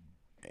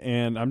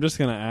 and I'm just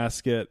going to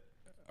ask it,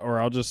 or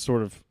I'll just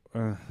sort of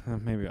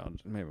maybe I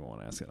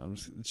won't ask it.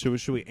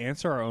 Should we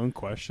answer our own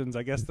questions?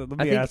 I guess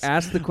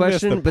ask the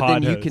question, but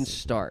then you can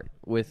start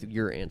with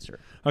your answer.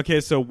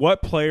 Okay, so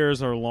what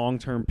players are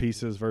long-term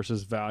pieces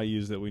versus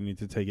values that we need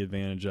to take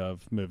advantage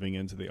of moving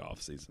into the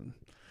offseason?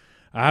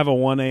 I have a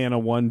 1A and a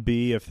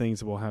 1B of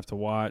things that we'll have to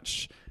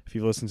watch. If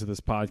you listen to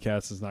this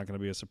podcast, it's not going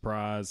to be a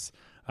surprise.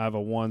 I have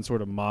a 1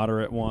 sort of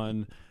moderate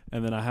one,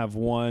 and then I have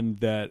one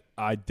that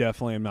I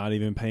definitely am not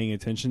even paying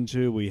attention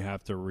to. We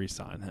have to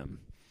re-sign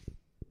him.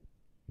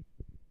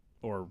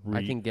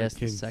 I can guess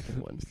the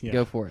second one. Yeah.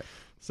 Go for it.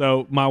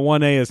 So my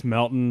 1A is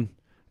Melton.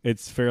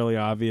 It's fairly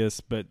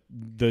obvious, but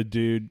the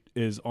dude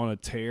is on a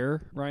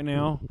tear right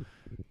now,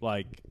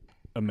 like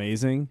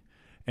amazing.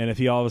 And if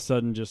he all of a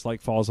sudden just like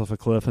falls off a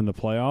cliff in the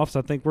playoffs,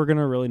 I think we're going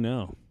to really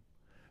know.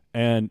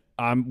 And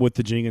I'm with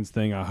the Jenkins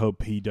thing. I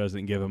hope he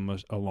doesn't give him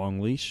a long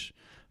leash.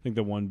 I think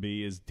the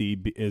 1B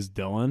is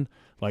Dillon.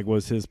 Like,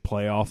 was his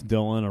playoff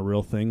Dillon a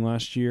real thing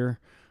last year?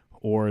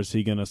 Or is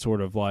he going to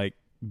sort of like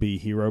be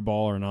hero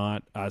ball or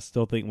not? I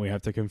still think we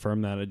have to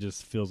confirm that. It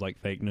just feels like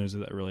fake news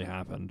that really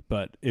happened.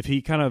 But if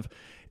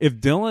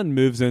Dillon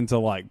moves into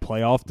like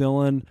playoff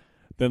Dillon,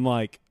 then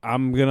like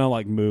I'm going to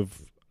like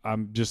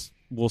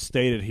we'll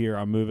state it here.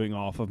 I'm moving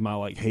off of my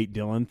like hate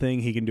Dillon thing.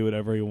 He can do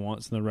whatever he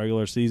wants in the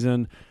regular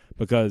season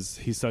because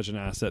he's such an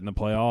asset in the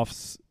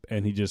playoffs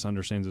and he just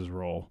understands his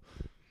role.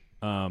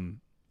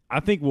 I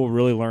think we'll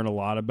really learn a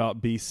lot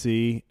about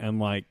BC and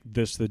like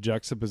the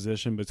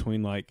juxtaposition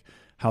between like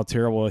how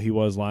terrible he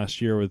was last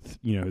year with,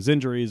 his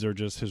injuries or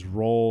just his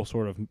role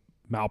sort of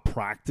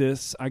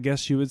malpractice, I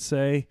guess you would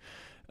say,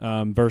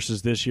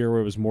 versus this year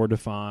where it was more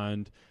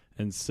defined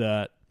and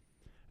set.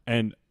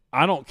 And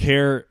I don't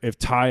care if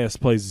Tyus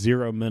plays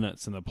 0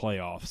 minutes in the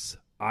playoffs.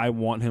 I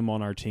want him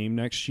on our team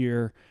next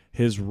year.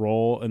 His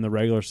role in the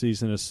regular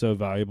season is so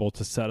valuable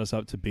to set us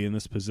up to be in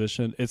this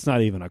position. It's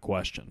not even a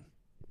question.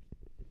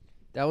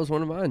 That was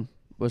one of mine,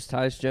 was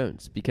Tyus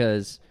Jones,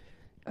 because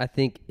I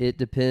think it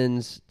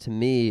depends to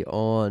me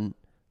on,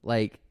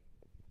 like,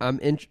 I'm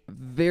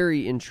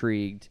very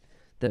intrigued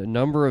the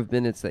number of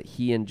minutes that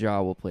he and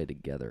Ja will play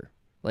together.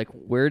 Like,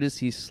 where does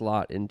he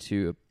slot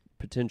into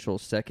a potential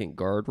second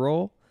guard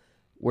role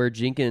where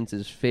Jenkins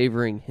is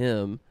favoring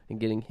him and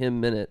getting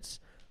him minutes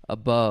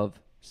above,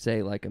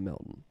 say, like a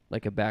Melton,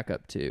 like a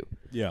backup two?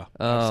 Yeah,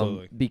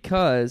 absolutely.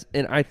 Because,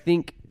 and I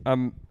think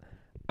I'm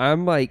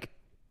like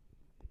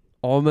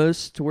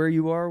almost to where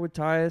you are with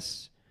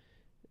Tyus.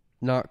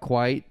 Not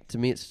quite. To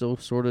me, it still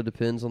sort of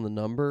depends on the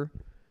number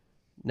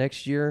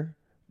next year.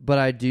 But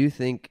I do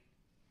think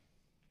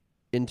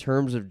in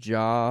terms of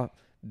Ja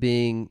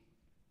being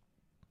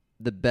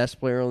the best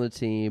player on the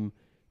team,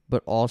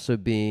 but also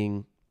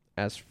being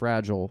as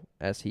fragile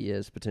as he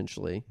is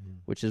potentially,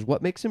 which is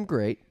what makes him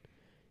great,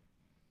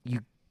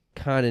 you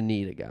kind of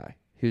need a guy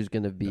who's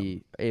going to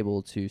be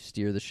able to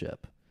steer the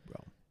ship.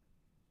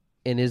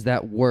 And is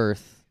that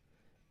worth,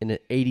 in an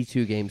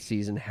 82-game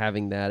season,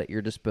 having that at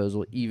your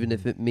disposal, even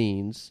if it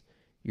means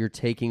you're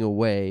taking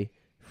away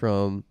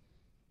from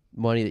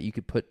money that you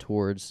could put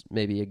towards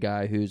maybe a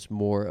guy who's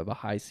more of a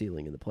high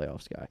ceiling in the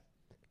playoffs guy?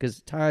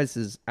 Because Tyus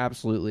is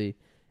absolutely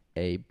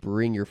a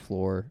bring your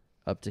floor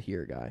up to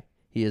here guy.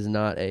 He is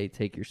not a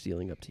take your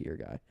ceiling up to here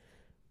guy.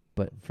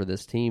 But for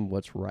this team,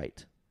 what's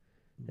right?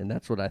 And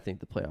that's what I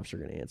think the playoffs are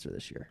going to answer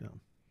this year.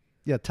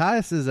 Yeah,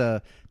 Tyus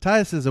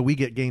is a we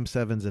get game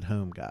sevens at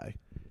home guy.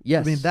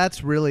 Yes. I mean,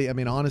 that's really,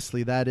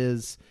 honestly, that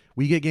is,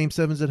 we get game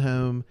sevens at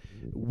home.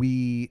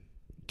 We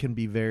can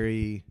be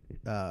very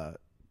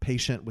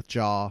patient with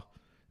Ja.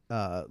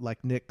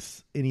 Like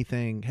Knicks,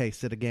 anything, hey,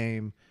 sit a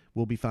game,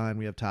 we'll be fine.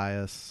 We have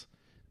Tyus.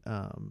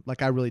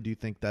 I really do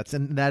think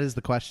and that is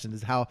the question,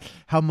 is how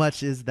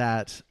much is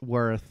that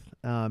worth?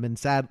 And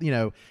sad,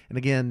 and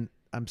again,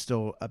 I'm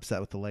still upset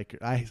with the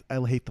Lakers.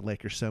 I hate the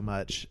Lakers so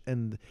much,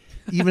 and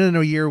even in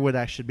a year when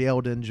I should be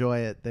able to enjoy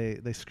it,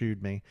 they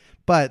screwed me.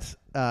 But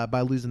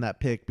by losing that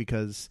pick,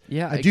 because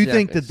I do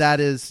think that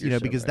is,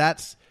 because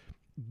that's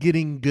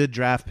getting good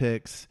draft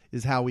picks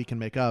is how we can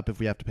make up if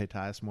we have to pay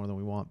Tyus more than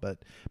we want. But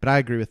I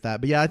agree with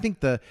that. But yeah, I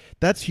think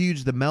that's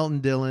huge. The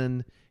Melton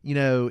Dillon,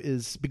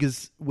 is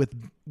because with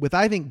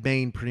I think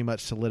Bane pretty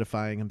much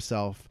solidifying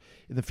himself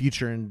in the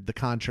future and the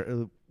contract.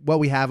 What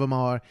we have him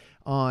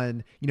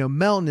on,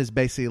 Melton is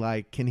basically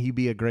like, can he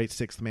be a great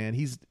sixth man?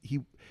 He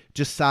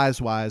just size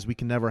wise, we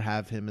can never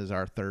have him as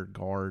our third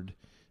guard.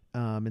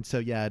 And so,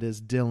 yeah, it is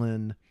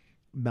Dillon,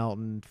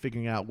 Melton,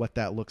 figuring out what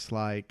that looks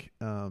like,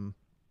 and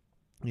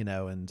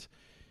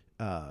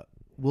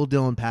will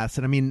Dillon pass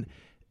it? I mean,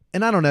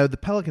 and I don't know, the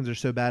Pelicans are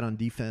so bad on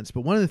defense,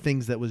 but one of the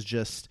things that was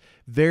just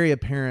very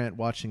apparent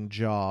watching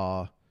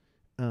Ja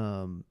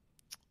in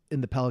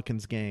the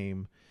Pelicans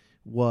game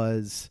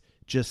was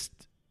just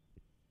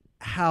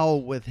how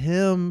with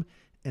him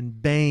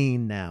and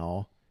Bane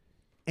now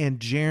and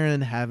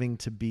Jaren having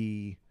to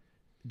be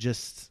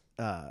just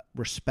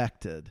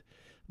respected.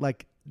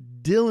 Like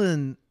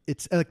Dillon,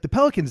 it's like the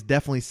Pelicans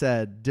definitely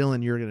said,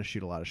 Dillon, you're going to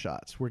shoot a lot of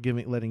shots. We're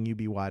letting you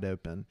be wide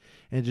open.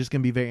 And it's just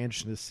going to be very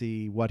interesting to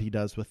see what he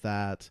does with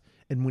that.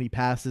 And when he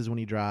passes, when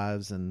he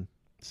drives. And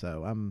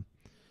so I'm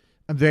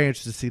very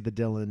interested to see the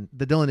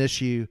Dillon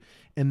issue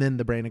and then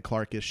the Brandon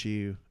Clark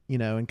issue, you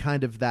know, and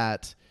kind of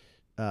that,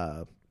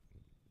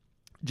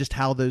 just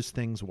how those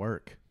things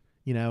work,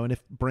 you know, and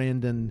if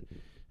Brandon,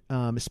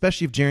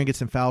 especially if Jaren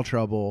gets in foul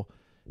trouble,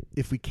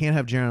 if we can't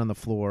have Jaren on the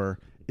floor,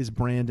 is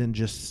Brandon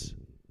just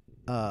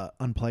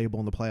unplayable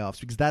in the playoffs?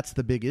 Because that's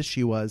the big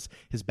issue. Was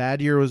his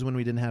bad year was when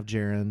we didn't have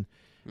Jaren.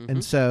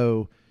 And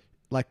so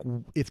like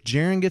if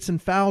Jaren gets in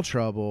foul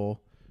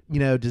trouble, you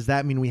know, does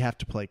that mean we have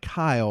to play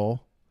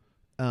Kyle?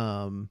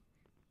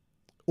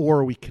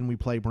 Or can we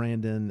play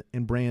Brandon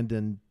and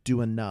Brandon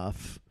do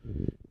enough?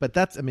 But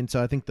that's, I mean,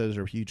 so I think those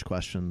are huge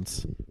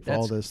questions for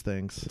all those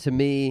things. To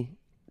me,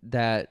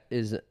 that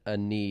is a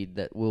need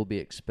that will be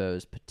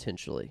exposed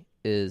potentially,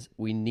 is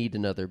we need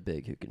another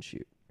big who can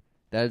shoot.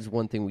 That is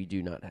one thing we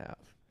do not have.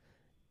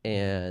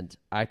 And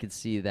I could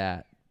see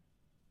that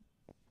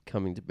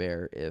coming to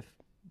bear if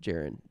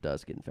Jaren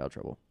does get in foul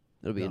trouble.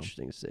 It'll be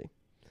interesting to see.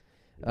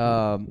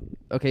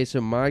 Okay,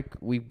 so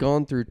we've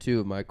gone through two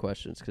of my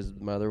questions because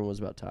my other one was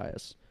about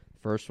Tyus.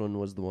 First one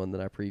was the one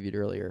that I previewed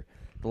earlier.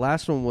 The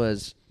last one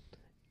was,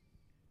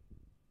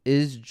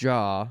 is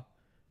Ja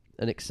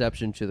an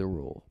exception to the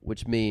rule?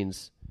 Which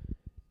means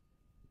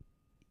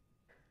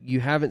you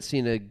haven't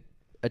seen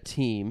a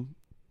team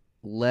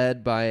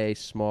led by a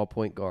small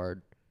point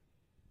guard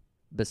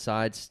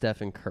besides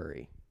Stephen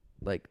Curry,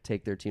 like,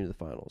 take their team to the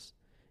finals.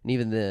 And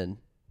even then,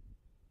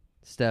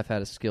 Steph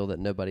had a skill that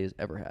nobody has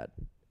ever had.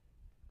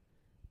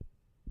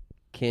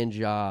 Can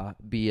Ja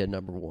be a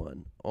number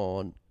one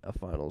on a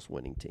finals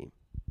winning team?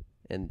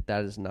 And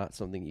that is not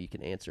something you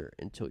can answer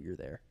until you're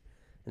there.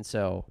 And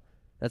so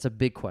that's a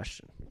big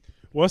question.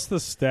 What's the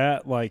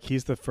stat? Like,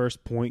 he's the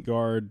first point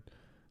guard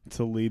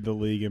to lead the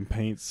league in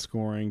paint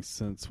scoring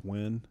since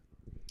when?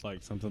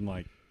 Like something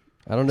like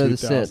I don't know the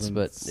sense,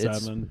 but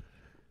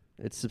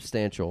it's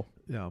substantial.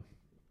 Yeah.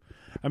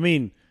 I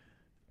mean,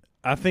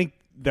 I think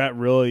that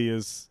really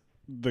is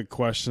the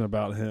question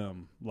about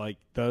him. Like,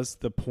 does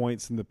the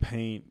points in the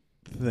paint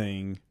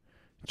thing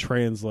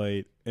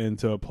translate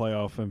into a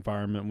playoff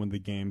environment when the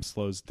game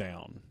slows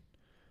down?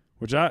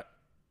 Which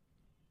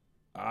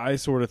I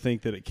sort of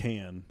think that it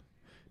can,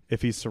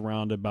 if he's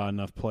surrounded by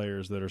enough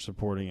players that are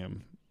supporting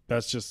him.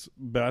 But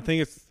I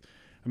think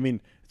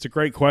it's a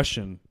great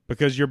question,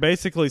 because you're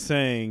basically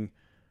saying,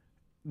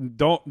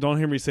 don't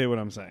hear me say what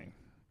I'm saying,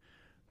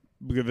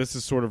 because this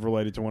is sort of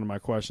related to one of my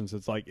questions.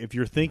 It's like, if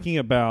you're thinking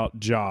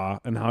about Ja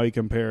and how he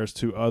compares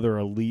to other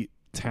elite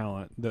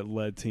talent that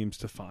led teams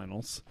to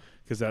finals,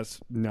 because that's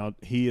now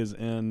he is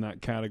in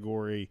that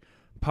category,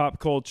 pop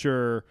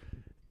culture,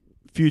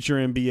 future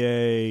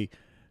NBA,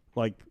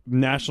 like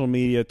national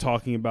media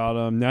talking about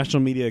him,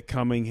 national media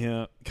coming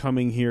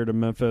here to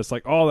Memphis,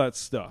 like all that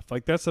stuff.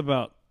 Like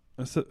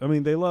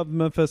they love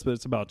Memphis, but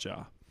it's about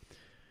Ja.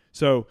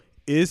 So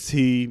is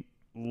he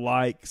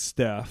like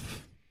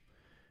Steph?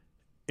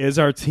 Is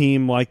our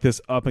team like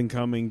this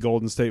up-and-coming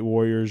Golden State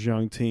Warriors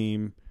young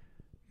team?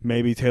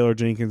 Maybe Taylor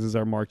Jenkins is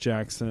our Mark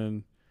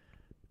Jackson.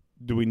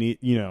 Do we need,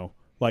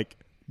 like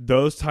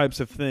those types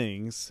of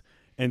things?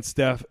 And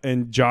Steph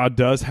and Ja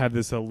does have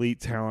this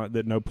elite talent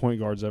that no point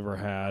guard's ever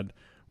had,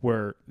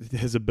 where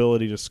his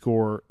ability to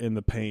score in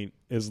the paint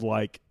is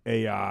like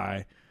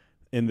AI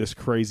in this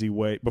crazy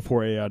way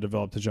before AI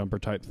developed a jumper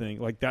type thing.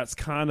 Like, that's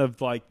kind of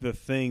like the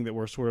thing that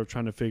we're sort of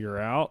trying to figure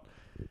out.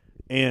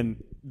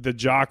 And the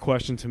Ja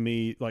question to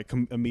me, like,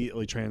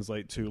 immediately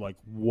translate to like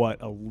what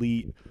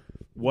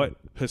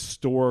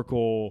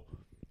historical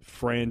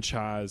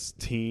franchise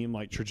team,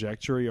 like,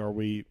 trajectory are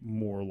we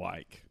more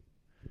like?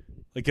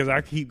 Because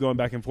I keep going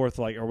back and forth,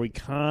 like, are we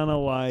kind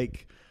of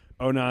like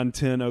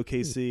 09-10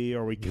 OKC?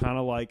 Are we kind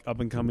of like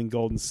up-and-coming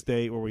Golden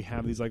State, where we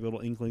have these like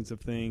little inklings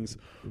of things?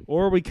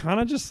 Or are we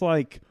kind of just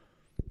like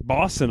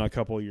Boston a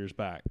couple of years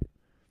back,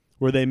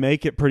 where they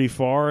make it pretty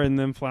far and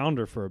then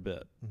flounder for a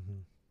bit? Mm-hmm.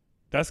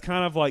 That's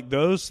kind of like,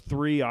 those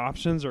three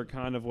options are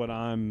kind of what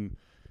I'm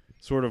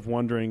sort of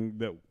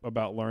wondering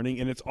about learning.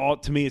 And it's all,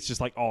 to me, it's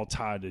just like all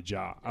tied to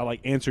Ja. I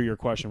like answer your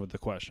question with the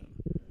question.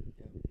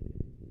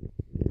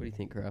 What do you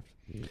think, Kraft?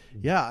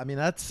 Yeah, I mean,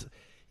 that's,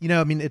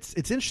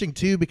 it's interesting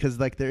too, because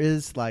like there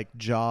is like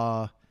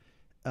Ja,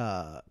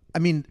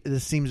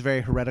 this seems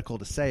very heretical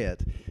to say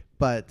it,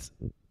 but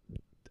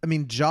I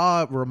mean,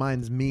 Ja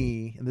reminds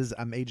me, and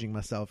I'm aging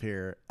myself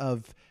here,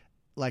 of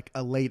like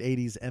a late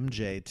 80s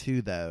MJ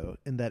too, though,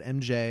 in that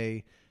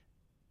MJ,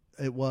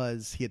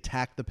 he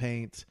attacked the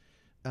paint,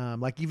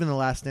 Like even The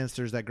Last Dance,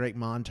 there's that great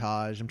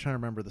montage. I'm trying to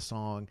remember the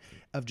song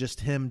of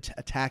just him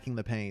attacking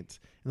the paint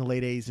in the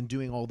late 80s and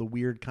doing all the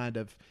weird kind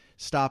of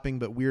stopping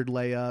but weird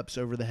layups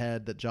over the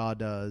head that Ja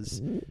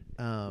does.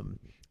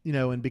 And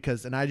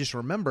I just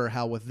remember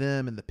how with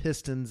them and the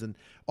Pistons and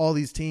all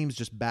these teams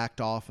just backed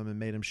off him and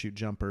made him shoot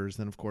jumpers.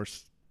 Then of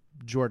course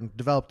Jordan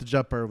developed a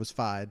jumper, was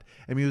fine.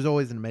 I mean, he was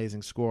always an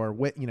amazing scorer.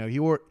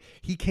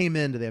 He came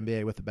into the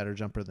NBA with a better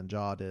jumper than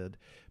Ja did,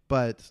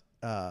 but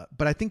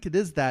I think it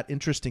is that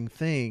interesting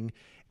thing,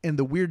 and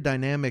the weird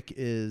dynamic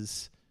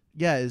is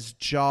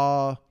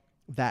Ja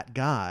that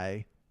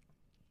guy,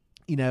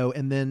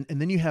 and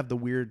then you have the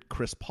weird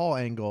Chris Paul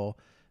angle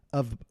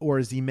or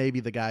is he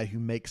maybe the guy who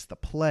makes the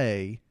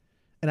play?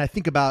 And I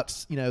think about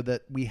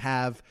that we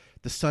have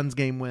the Suns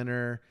game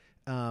winner.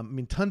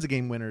 Tons of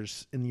game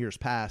winners in years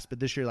past, but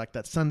this year, like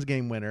that Suns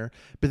game winner.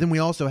 But then we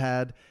also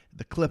had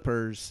the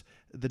Clippers,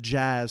 the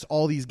Jazz,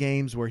 all these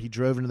games where he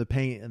drove into the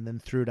paint and then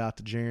threw it out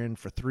to Jaren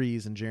for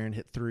threes, and Jaren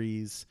hit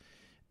threes.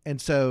 And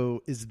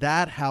so is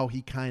that how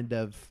he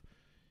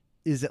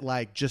is it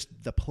like just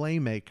the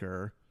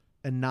playmaker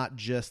and not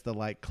just the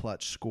like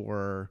clutch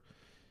scorer?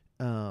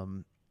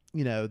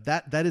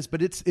 That is,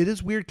 but it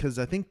is weird because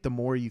I think the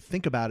more you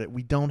think about it,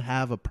 we don't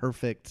have a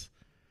perfect.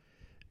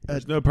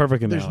 There's no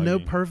perfect analogy. There's no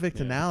perfect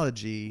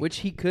analogy. Which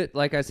he could,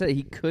 like I said,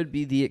 he could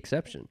be the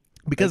exception.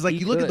 Because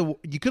you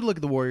could look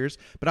at the Warriors,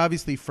 but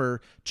obviously for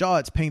Ja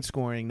it's paint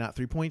scoring, not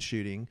 3-point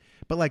shooting.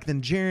 But like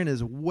then Jaren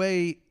is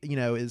way,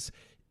 is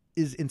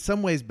in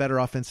some ways better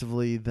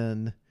offensively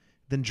than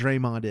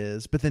Draymond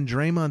is. But then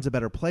Draymond's a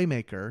better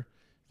playmaker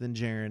than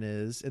Jaren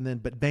is.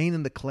 But Bane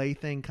and the Clay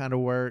thing kind of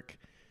work.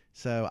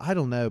 So I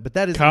don't know, but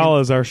that is Kyle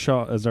is our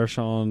Sean.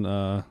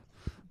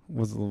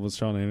 Was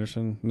Sean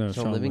Anderson? No,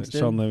 Sean Livingston.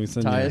 Sean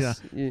Livingston.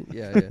 Tyus?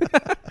 Yeah.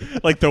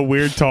 Like the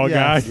weird tall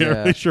Yes. guy. Yeah.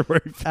 Really sure where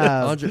he fits.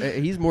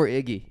 Andre, he's more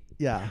Iggy.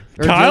 Yeah.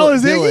 Or Kyle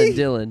is Dylan, Iggy?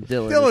 Dylan.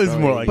 Dylan is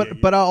more probably like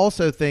Iggy. But I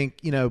also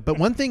think, but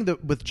one thing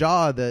that with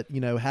Ja that,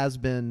 has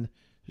been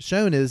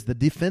shown is the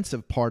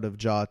defensive part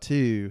of Ja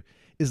too,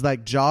 is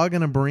like Ja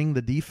going to bring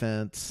the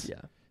defense.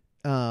 Yeah.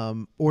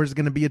 Or is it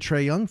going to be a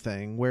Trae Young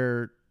thing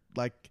where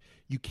like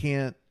you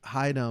can't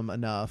hide him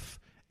enough,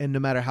 and no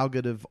matter how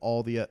good of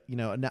all the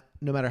no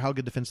matter how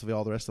good defensively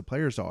all the rest of the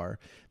players are,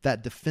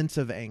 that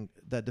defensive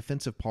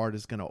part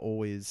is going to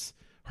always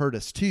hurt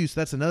us too. So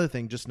that's another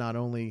thing. Just not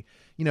only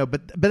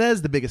but that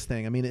is the biggest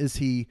thing. I mean, is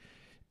he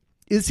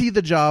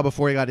the Ja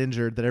before he got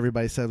injured that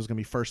everybody said was going to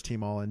be first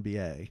team All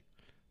NBA?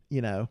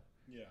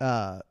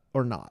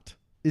 Or not?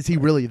 Is he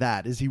really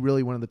that? Is he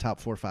really one of the top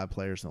 4 or 5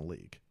 players in the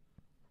league?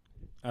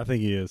 I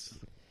think he is.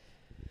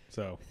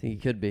 So I think he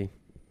could be.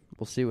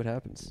 We'll see what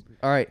happens.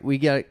 All right, we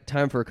got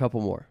time for a couple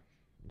more.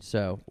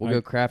 So we'll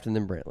go Kraft and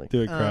then Brantley.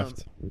 do it,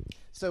 Kraft.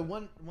 So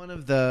one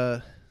of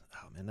the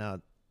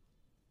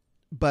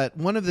but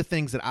one of the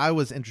things that I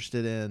was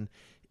interested in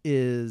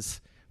is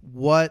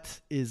what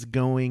is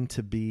going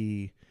to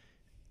be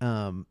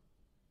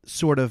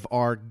sort of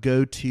our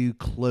go-to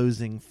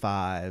closing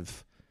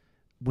 5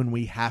 when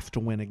we have to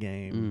win a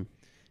game.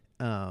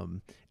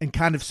 And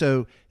kind of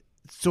so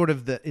sort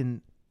of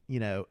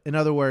in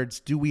other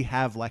words, do we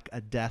have like a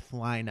death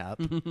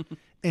lineup?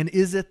 And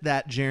is it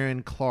that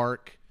Jaren,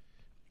 Clark,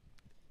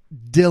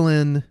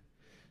 Dylan,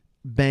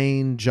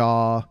 Bane,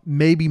 Ja,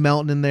 maybe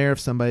Melton in there if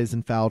somebody's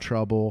in foul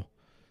trouble?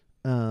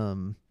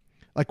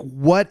 Like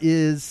what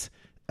is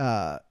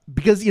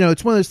because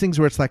it's one of those things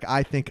where it's like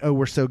I think, oh,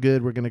 we're so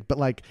good, but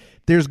like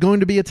there's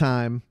going to be a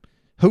time,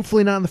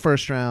 hopefully not in the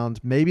first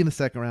round, maybe in the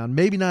second round,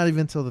 maybe not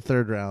even until the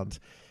third round.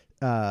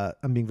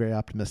 I'm being very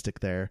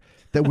optimistic there,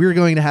 that we're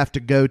going to have to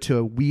go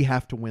to we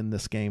have to win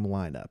this game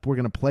lineup. We're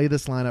going to play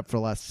this lineup for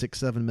the last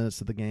 6-7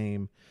 minutes of the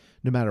game,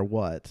 no matter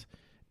what.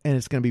 And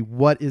it's going to be,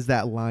 what is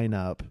that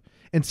lineup?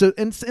 And so,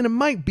 and it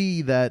might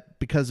be that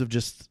because of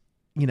just,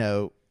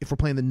 if we're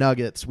playing the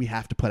Nuggets, we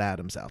have to put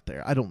Adams out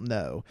there. I don't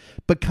know.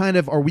 But kind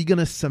of, are we going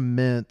to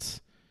cement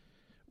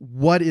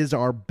what is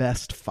our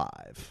best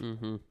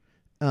 5?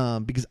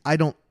 Because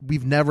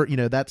we've never,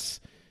 that's,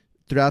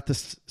 throughout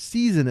this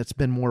season, it's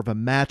been more of a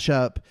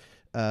matchup.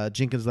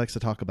 Jenkins likes to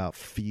talk about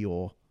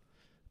feel.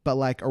 But,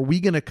 like, are we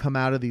going to come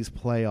out of these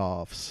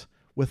playoffs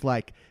with,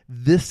 like,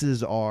 this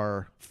is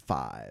our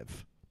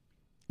 5?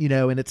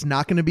 And it's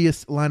not going to be a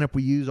lineup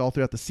we use all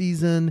throughout the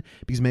season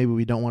because maybe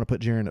we don't want to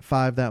put Jaren at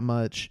 5 that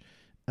much.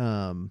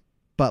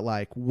 But,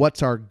 like,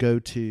 what's our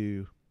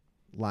go-to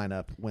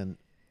lineup when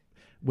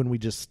we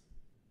just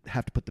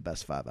have to put the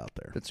best 5 out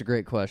there? That's a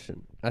great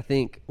question. I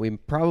think we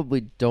probably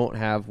don't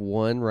have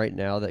one right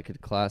now that could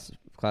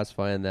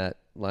classify in that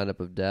lineup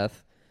of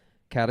death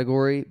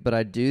category, but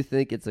I do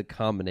think it's a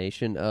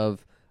combination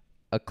of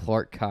a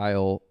Clark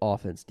Kyle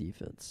offense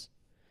defense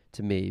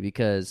to me,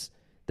 because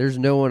there's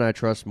no one I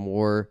trust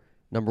more,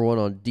 number one,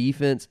 on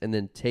defense and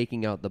then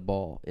taking out the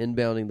ball,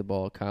 inbounding the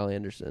ball, Kyle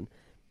Anderson.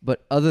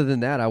 But other than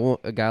that, I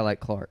want a guy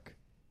like Clark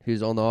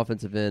who's on the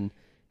offensive end,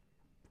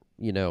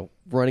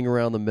 running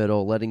around the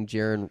middle, letting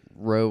Jaren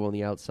rove on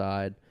the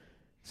outside.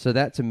 So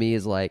that to me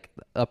is like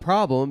a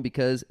problem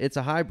because it's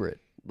a hybrid.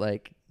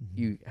 Like,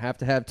 you have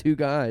to have two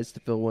guys to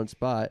fill one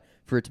spot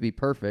for it to be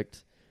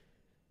perfect.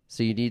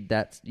 So you need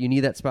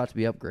that spot to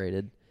be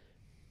upgraded.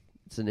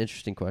 It's an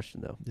interesting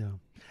question, though. Yeah.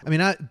 I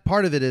mean,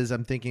 part of it is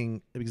I'm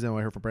thinking, because I know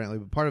I heard from Brantley,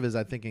 but part of it is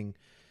I'm thinking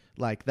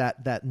like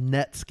that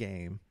Nets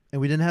game,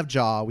 and we didn't have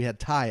Jaw, we had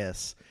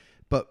Tyus,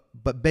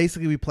 but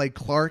basically we played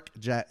Clark,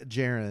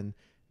 Jaren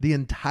the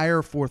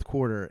entire fourth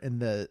quarter, and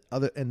the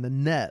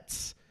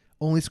Nets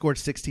only scored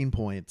 16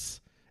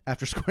 points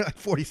after scoring like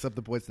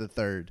 40-something points in the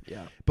third.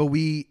 Yeah. But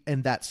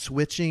that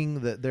switching,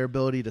 their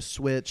ability to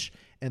switch,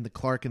 and the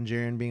Clark and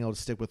Jaren being able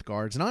to stick with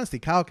guards. And honestly,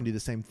 Kyle can do the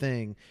same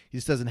thing. He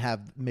just doesn't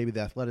have maybe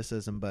the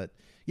athleticism. But,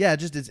 yeah,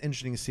 it's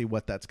interesting to see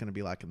what that's going to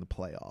be like in the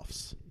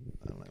playoffs.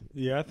 I don't know.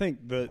 Yeah, I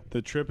think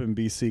the Tripp and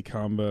BC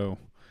combo,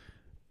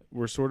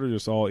 we're sort of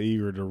just all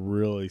eager to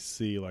really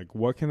see, like,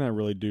 what can that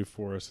really do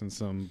for us in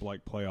some,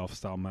 like,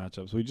 playoff-style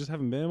matchups. We just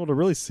haven't been able to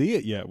really see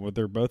it yet when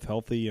they're both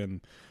healthy and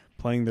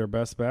playing their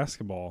best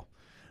basketball.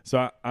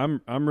 So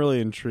I'm really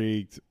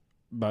intrigued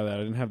by that. I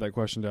didn't have that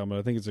question down, but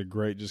I think it's a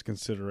great just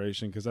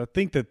consideration, because I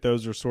think that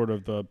those are sort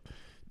of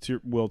to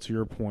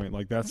your point,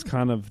 like that's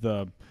kind of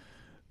the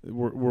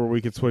where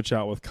we could switch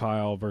out with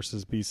Kyle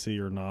versus BC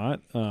or not.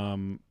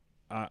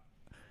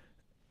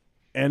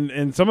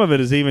 And some of it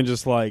is even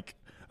just like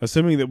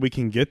assuming that we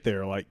can get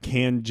there. Like,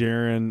 can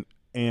Jaren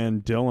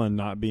and Dylan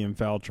not be in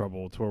foul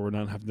trouble to where we're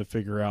not having to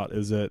figure out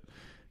is it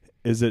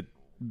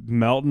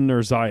Melton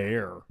or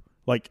Zaire?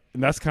 Like,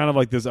 and that's kind of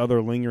like this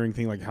other lingering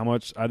thing. Like, how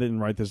much, I didn't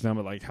write this down,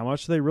 but like, how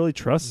much do they really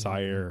trust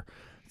Zaire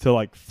to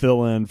like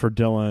fill in for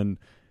Dylan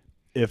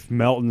if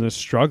Melton is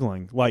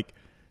struggling? Like,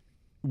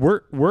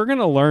 we're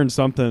gonna learn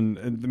something.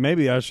 And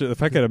maybe I should,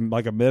 if I could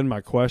like amend my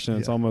question,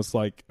 it's almost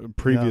like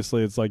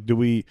previously. It's like,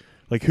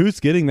 who's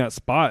getting that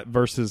spot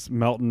versus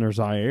Melton or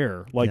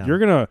Zaire? Like, you're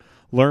gonna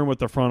learn what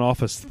the front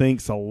office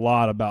thinks a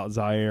lot about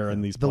Zaire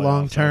in these the playoffs,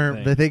 long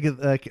term. They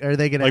think like, are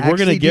they gonna like actually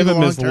we're gonna give do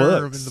him his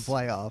long-term looks in the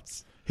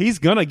playoffs? He's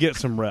gonna get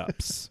some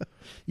reps.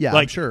 Yeah,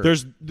 like, I'm sure.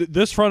 There's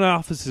this front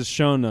office has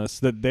shown us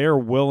that they're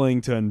willing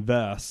to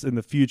invest in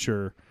the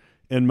future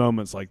in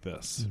moments like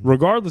this,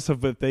 regardless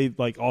of if they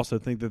like also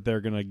think that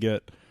they're gonna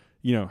get,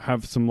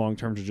 have some long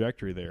term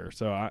trajectory there.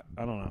 So I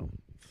don't know.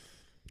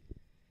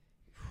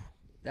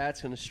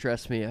 That's going to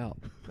stress me out.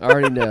 I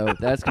already know.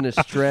 That's going to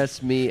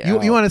stress me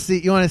out. You want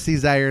to see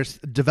Zaire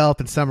develop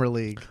in summer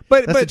league,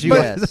 But that's what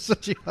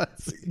you want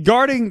to see.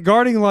 Guarding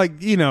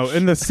like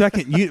in the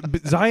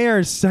second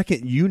Zaire's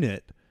second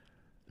unit,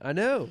 I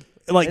know.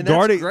 like And that's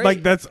guarding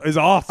great. like is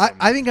awesome.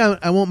 I think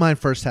I won't mind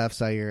first half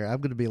Zaire.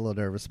 I'm going to be a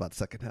little nervous about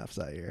second half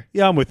Zaire.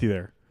 Yeah, I'm with you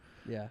there.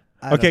 Yeah.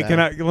 Okay,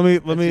 let me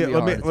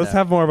let's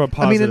have more of a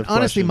positive. I mean, and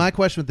honestly, question. my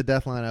question with the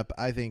death lineup,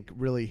 I think,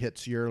 really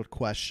hits your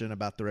question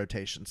about the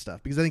rotation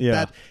stuff, because I think Yeah.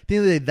 that at the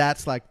end of the day,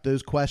 that's like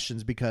those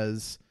questions,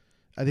 because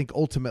I think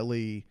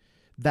ultimately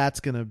that's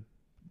gonna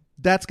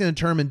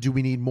determine, do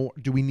we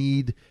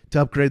need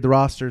to upgrade the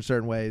roster in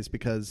certain ways,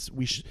 because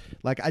we should,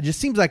 like, it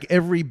just seems like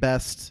every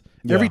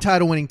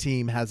title winning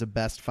team has a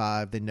best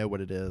five. They know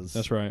what it is.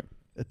 That's right.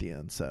 At the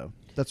end, so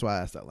that's why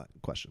I asked that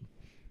question.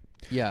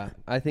 Yeah,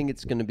 I think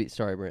it's going to be.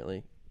 Sorry,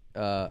 Brantley.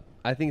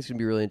 I think it's going to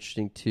be really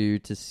interesting too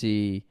to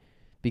see,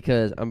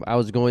 because I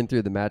was going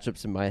through the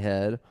matchups in my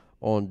head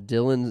on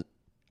Dylan's.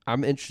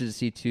 I'm interested to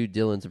see too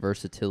Dylan's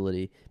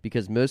versatility,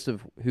 because most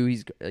of who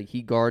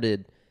he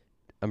guarded,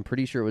 I'm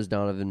pretty sure it was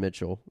Donovan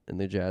Mitchell in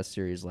the Jazz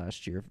series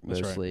last year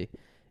mostly. Right.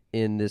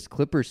 In this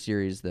Clippers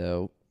series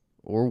though,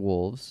 or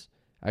Wolves,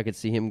 I could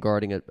see him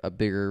guarding a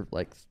bigger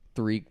like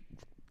three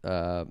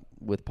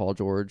with Paul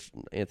George,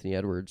 Anthony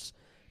Edwards.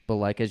 But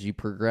like as you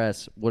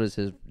progress, what is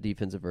his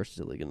defensive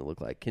versatility going to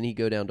look like? Can he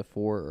go down to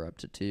 4 or up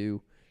to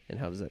 2? And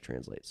how does that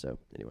translate? So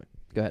anyway,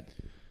 go ahead.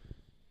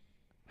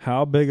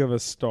 How big of a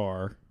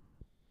star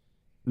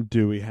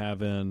do we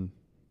have in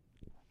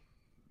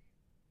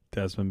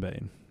Desmond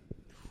Bane?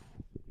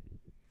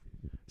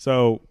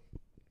 So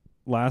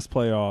last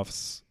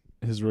playoffs,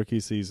 his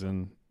rookie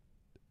season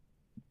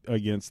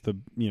against the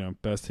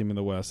best team in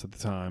the West at the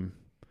time,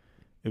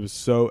 it was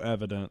so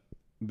evident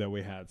that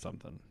we had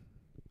something.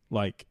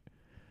 Like,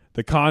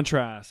 the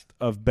contrast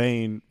of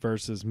Bane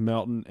versus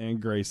Melton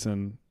and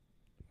Grayson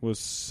was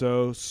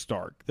so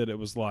stark that it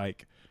was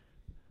like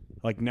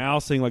now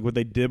seeing like what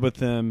they did with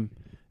him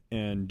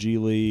in G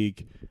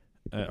League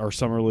or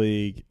Summer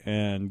League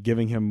and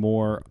giving him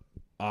more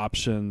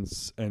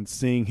options and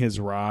seeing his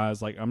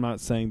rise. Like, I'm not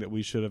saying that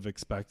we should have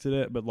expected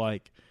it, but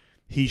like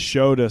he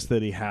showed us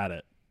that he had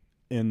it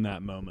in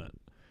that moment.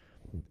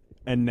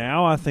 And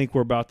now I think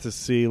we're about to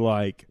see,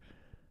 like,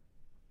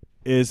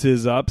 is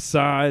his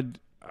upside,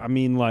 I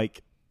mean,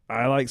 like,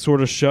 I like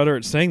sort of shudder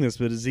at saying this,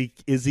 but is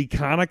he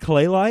kind of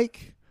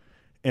Clay-like?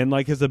 And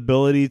like his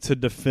ability to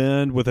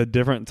defend with a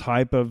different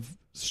type of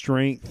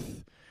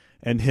strength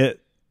and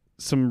hit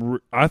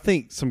some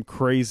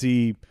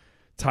crazy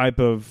type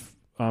of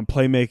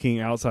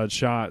playmaking outside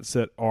shots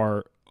that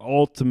are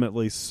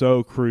ultimately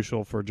so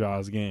crucial for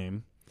Ja's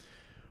game?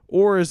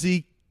 Or is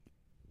he,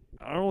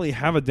 I don't really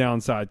have a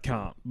downside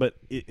comp, but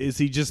is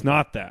he just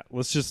not that?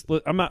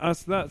 I'm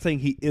not saying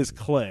he is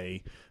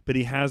Clay, but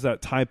he has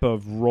that type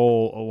of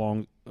role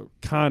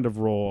alongside of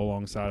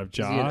Is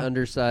he an Ja.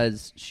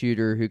 undersized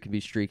shooter who can be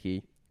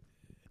streaky?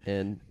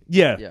 And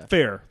Yeah,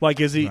 fair. Like,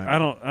 is he? Right.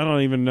 I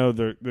don't even know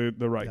the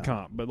right No.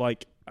 comp, but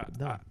like,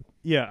 No.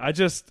 I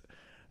just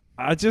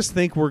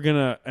think we're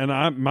gonna,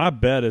 and my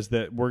bet is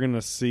that we're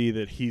gonna see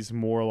that he's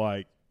more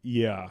like,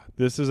 yeah,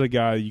 this is a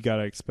guy you got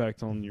to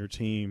expect on your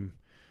team,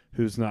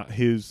 who's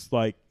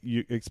like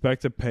you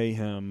expect to pay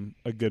him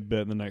a good bit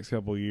in the next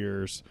couple of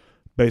years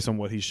based on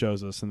what he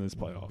shows us in these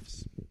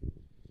playoffs.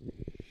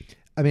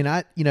 I mean,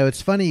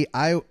 it's funny.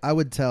 I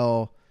would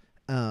tell.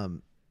 I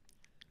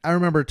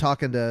remember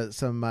talking to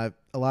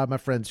a lot of my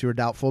friends who were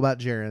doubtful about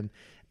Jaren,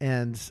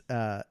 and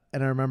I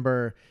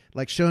remember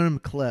like showing them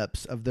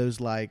clips of those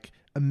like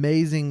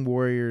amazing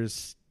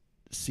Warriors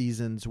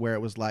seasons where it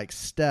was like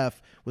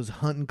Steph was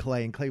hunting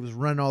Clay and Clay was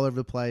running all over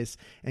the place,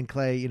 and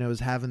Clay, was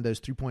having those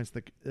 3 points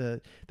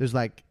that there's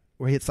like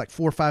where he hits like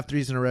 4 or 5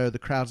 threes in a row, the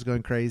crowd's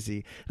going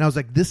crazy, and I was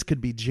like, this could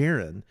be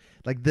Jaren.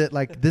 Like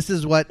this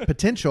is what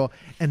potential.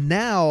 And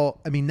now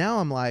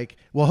I'm like,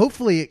 well,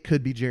 hopefully it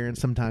could be Jaren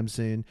sometime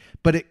soon,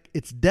 but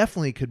it's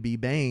definitely could be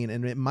Bane,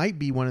 and it might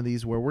be one of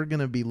these where we're going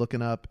to be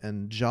looking up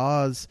and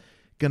Ja's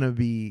going to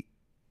be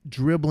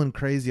dribbling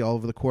crazy all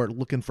over the court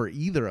looking for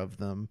either of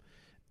them.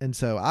 And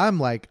so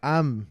I'm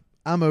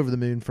over the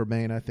moon for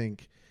Bane. I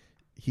think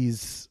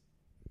he's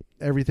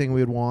everything we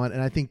would want,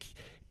 and I think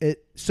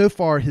so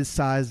far his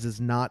size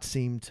does not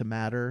seem to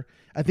matter.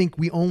 I think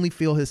we only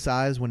feel his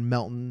size when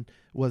Melton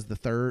was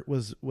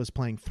was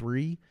playing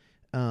 3.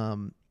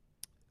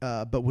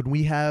 But when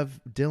we have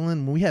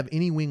Dillon, when we have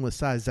any wing with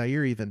size,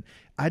 Zaire even,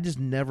 I just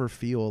never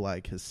feel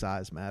like his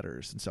size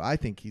matters. And so I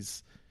think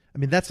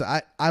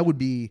I would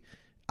be,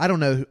 I don't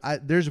know.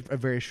 There's a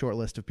very short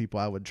list of people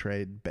I would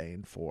trade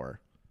Bane for.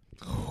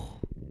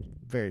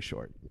 Very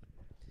short.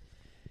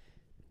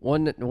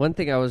 One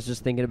thing I was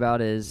just thinking about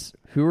is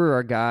who are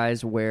our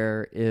guys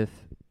where if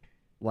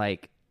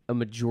like a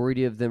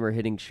majority of them are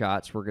hitting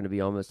shots, we're going to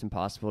be almost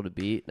impossible to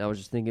beat. And I was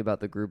just thinking about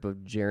the group of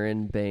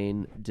Jaren,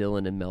 Bane,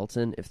 Dillon, and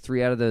Melton. If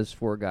 3 out of those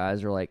 4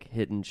 guys are like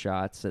hitting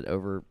shots at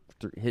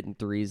hitting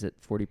threes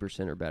at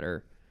 40% or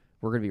better,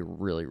 we're going to be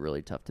really,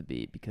 really tough to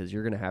beat because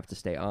you're going to have to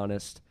stay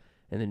honest,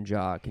 and then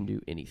Ja can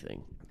do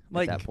anything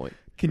at that point.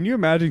 Can you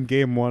imagine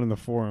game 1 in the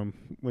Forum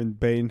when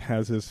Bane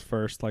has his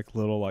first like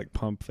little like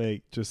pump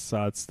fake, just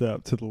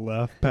sidestep to the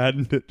left,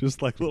 patting it,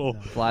 just like little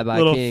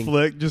Fly-by king.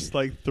 flick, just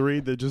like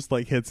 3 that just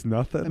like hits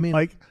nothing. I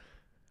mean,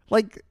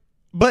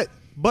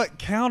 but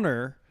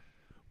counter,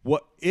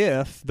 what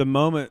if the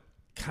moment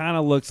kind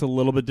of looks a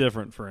little bit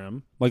different for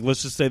him? Like,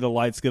 let's just say the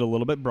lights get a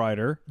little bit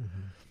brighter.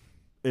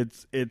 Mm-hmm.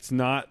 It's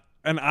not,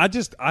 and I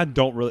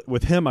don't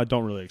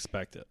really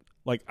expect it.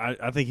 Like,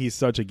 I think he's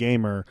such a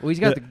gamer. Well, he's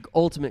got the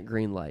ultimate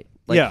green light.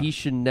 Like, he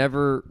should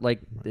never,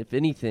 like, if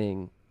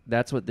anything,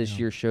 that's what this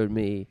year showed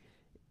me,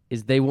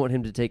 is they want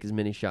him to take as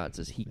many shots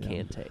as he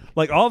can take.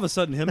 Like, all of a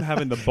sudden, him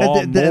having the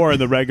ball more in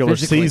the regular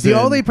season. The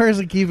only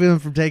person keeping him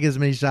from taking as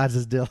many shots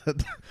is Dillon.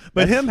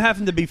 But him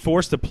having to be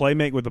forced to play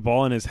make with the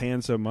ball in his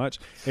hand so much,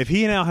 if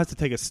he now has to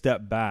take a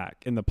step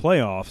back in the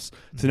playoffs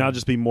to now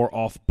just be more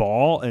off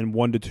ball and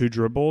 1 to 2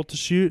 dribble to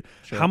shoot,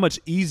 how much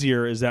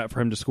easier is that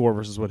for him to score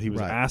versus what he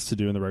was asked to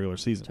do in the regular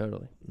season?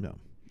 Totally. No.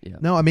 Yeah.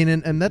 No,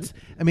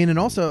 and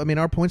also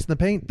our points in the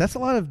paint, that's a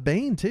lot of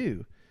Bane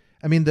too.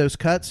 I mean, those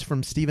cuts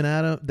from Steven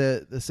Adams,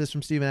 the assist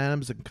from Steven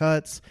Adams and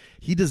cuts,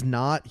 he's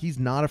not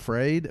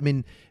afraid. I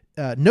mean,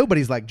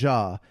 nobody's like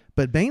Ja,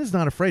 but Bane's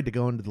not afraid to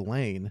go into the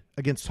lane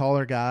against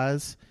taller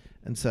guys.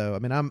 And so, I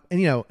mean,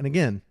 and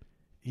again,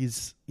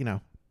 he's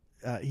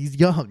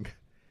young.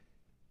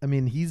 I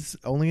mean, he's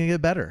only going to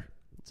get better.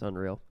 It's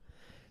unreal.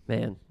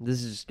 Man,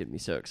 this is just getting me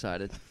so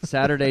excited.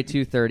 Saturday,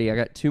 2:30. I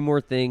got 2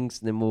 more things,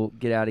 and then we'll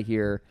get out of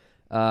here.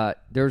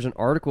 There's an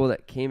article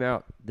that came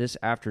out this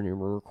afternoon.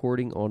 We're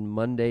recording on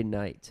Monday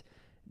night.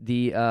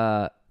 The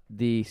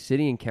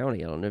city and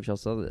county, I don't know if y'all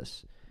saw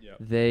this. Yep.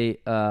 They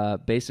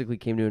basically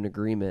came to an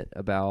agreement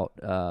about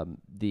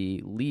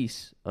the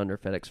lease under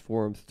FedEx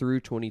Forum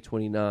through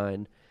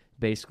 2029.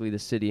 Basically, the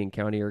city and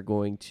county are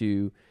going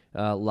to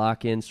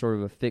lock in sort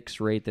of a fixed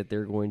rate that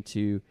they're going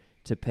to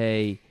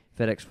pay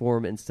FedEx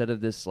Forum instead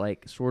of this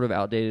like sort of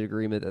outdated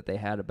agreement that they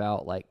had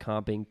about like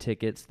comping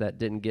tickets that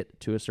didn't get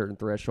to a certain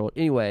threshold.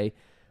 Anyway,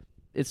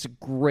 it's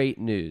great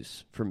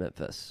news for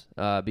Memphis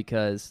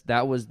because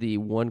that was the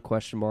one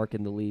question mark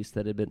in the lease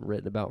that had been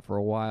written about for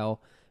a while.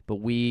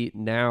 But we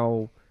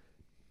now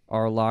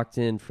are locked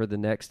in for the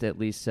next at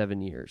least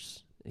 7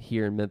 years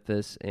here in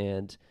Memphis,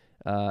 and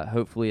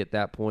hopefully at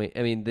that point,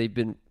 I mean, they've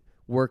been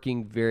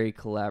working very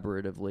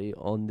collaboratively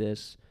on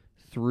this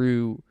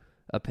through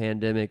a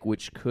pandemic,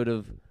 which could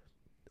have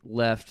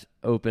left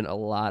open a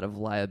lot of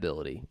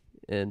liability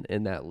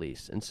in that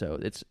lease. And so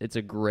it's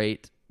a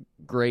great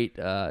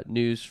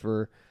news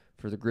for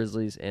the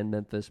Grizzlies and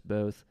Memphis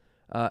both.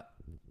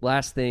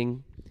 Last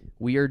thing,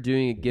 we are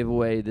doing a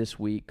giveaway this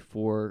week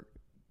for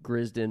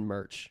Grizzden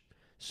merch.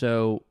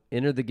 So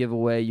enter the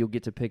giveaway. You'll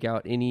get to pick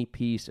out any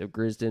piece of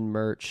Grizzden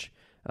merch,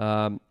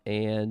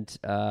 and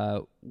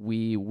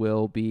we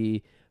will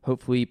be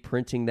hopefully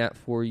printing that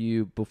for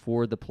you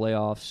before the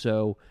playoffs.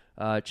 So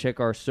check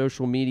our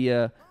social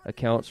media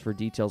accounts for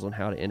details on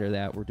how to enter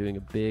that. We're doing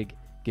a big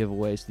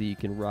giveaway so that you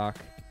can rock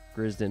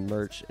Grisden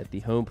merch at the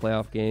home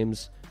playoff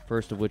games,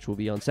 first of which will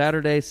be on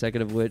Saturday,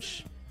 second of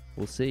which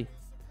we'll see.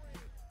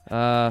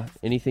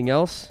 Anything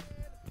else?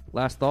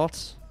 Last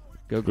thoughts?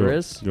 Go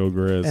Grizz. Go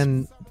Grizz.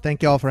 And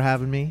thank y'all for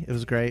having me. It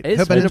was great. It's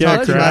Hope I didn't been a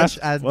talk too pleasure.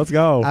 much. Let's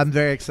go. I'm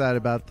very excited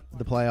about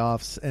the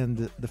playoffs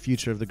and the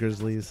future of the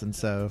Grizzlies, and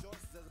so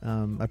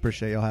I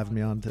appreciate y'all having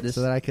me on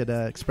so that I could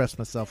express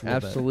myself a little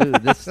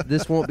bit. Absolutely.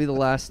 This won't be the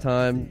last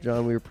time,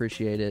 John. We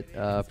appreciate it.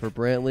 For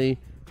Brantley,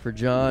 for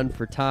John,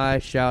 for Ty,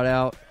 shout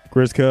out.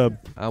 Grizz Cub.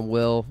 I'm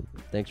Will.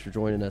 Thanks for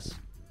joining us.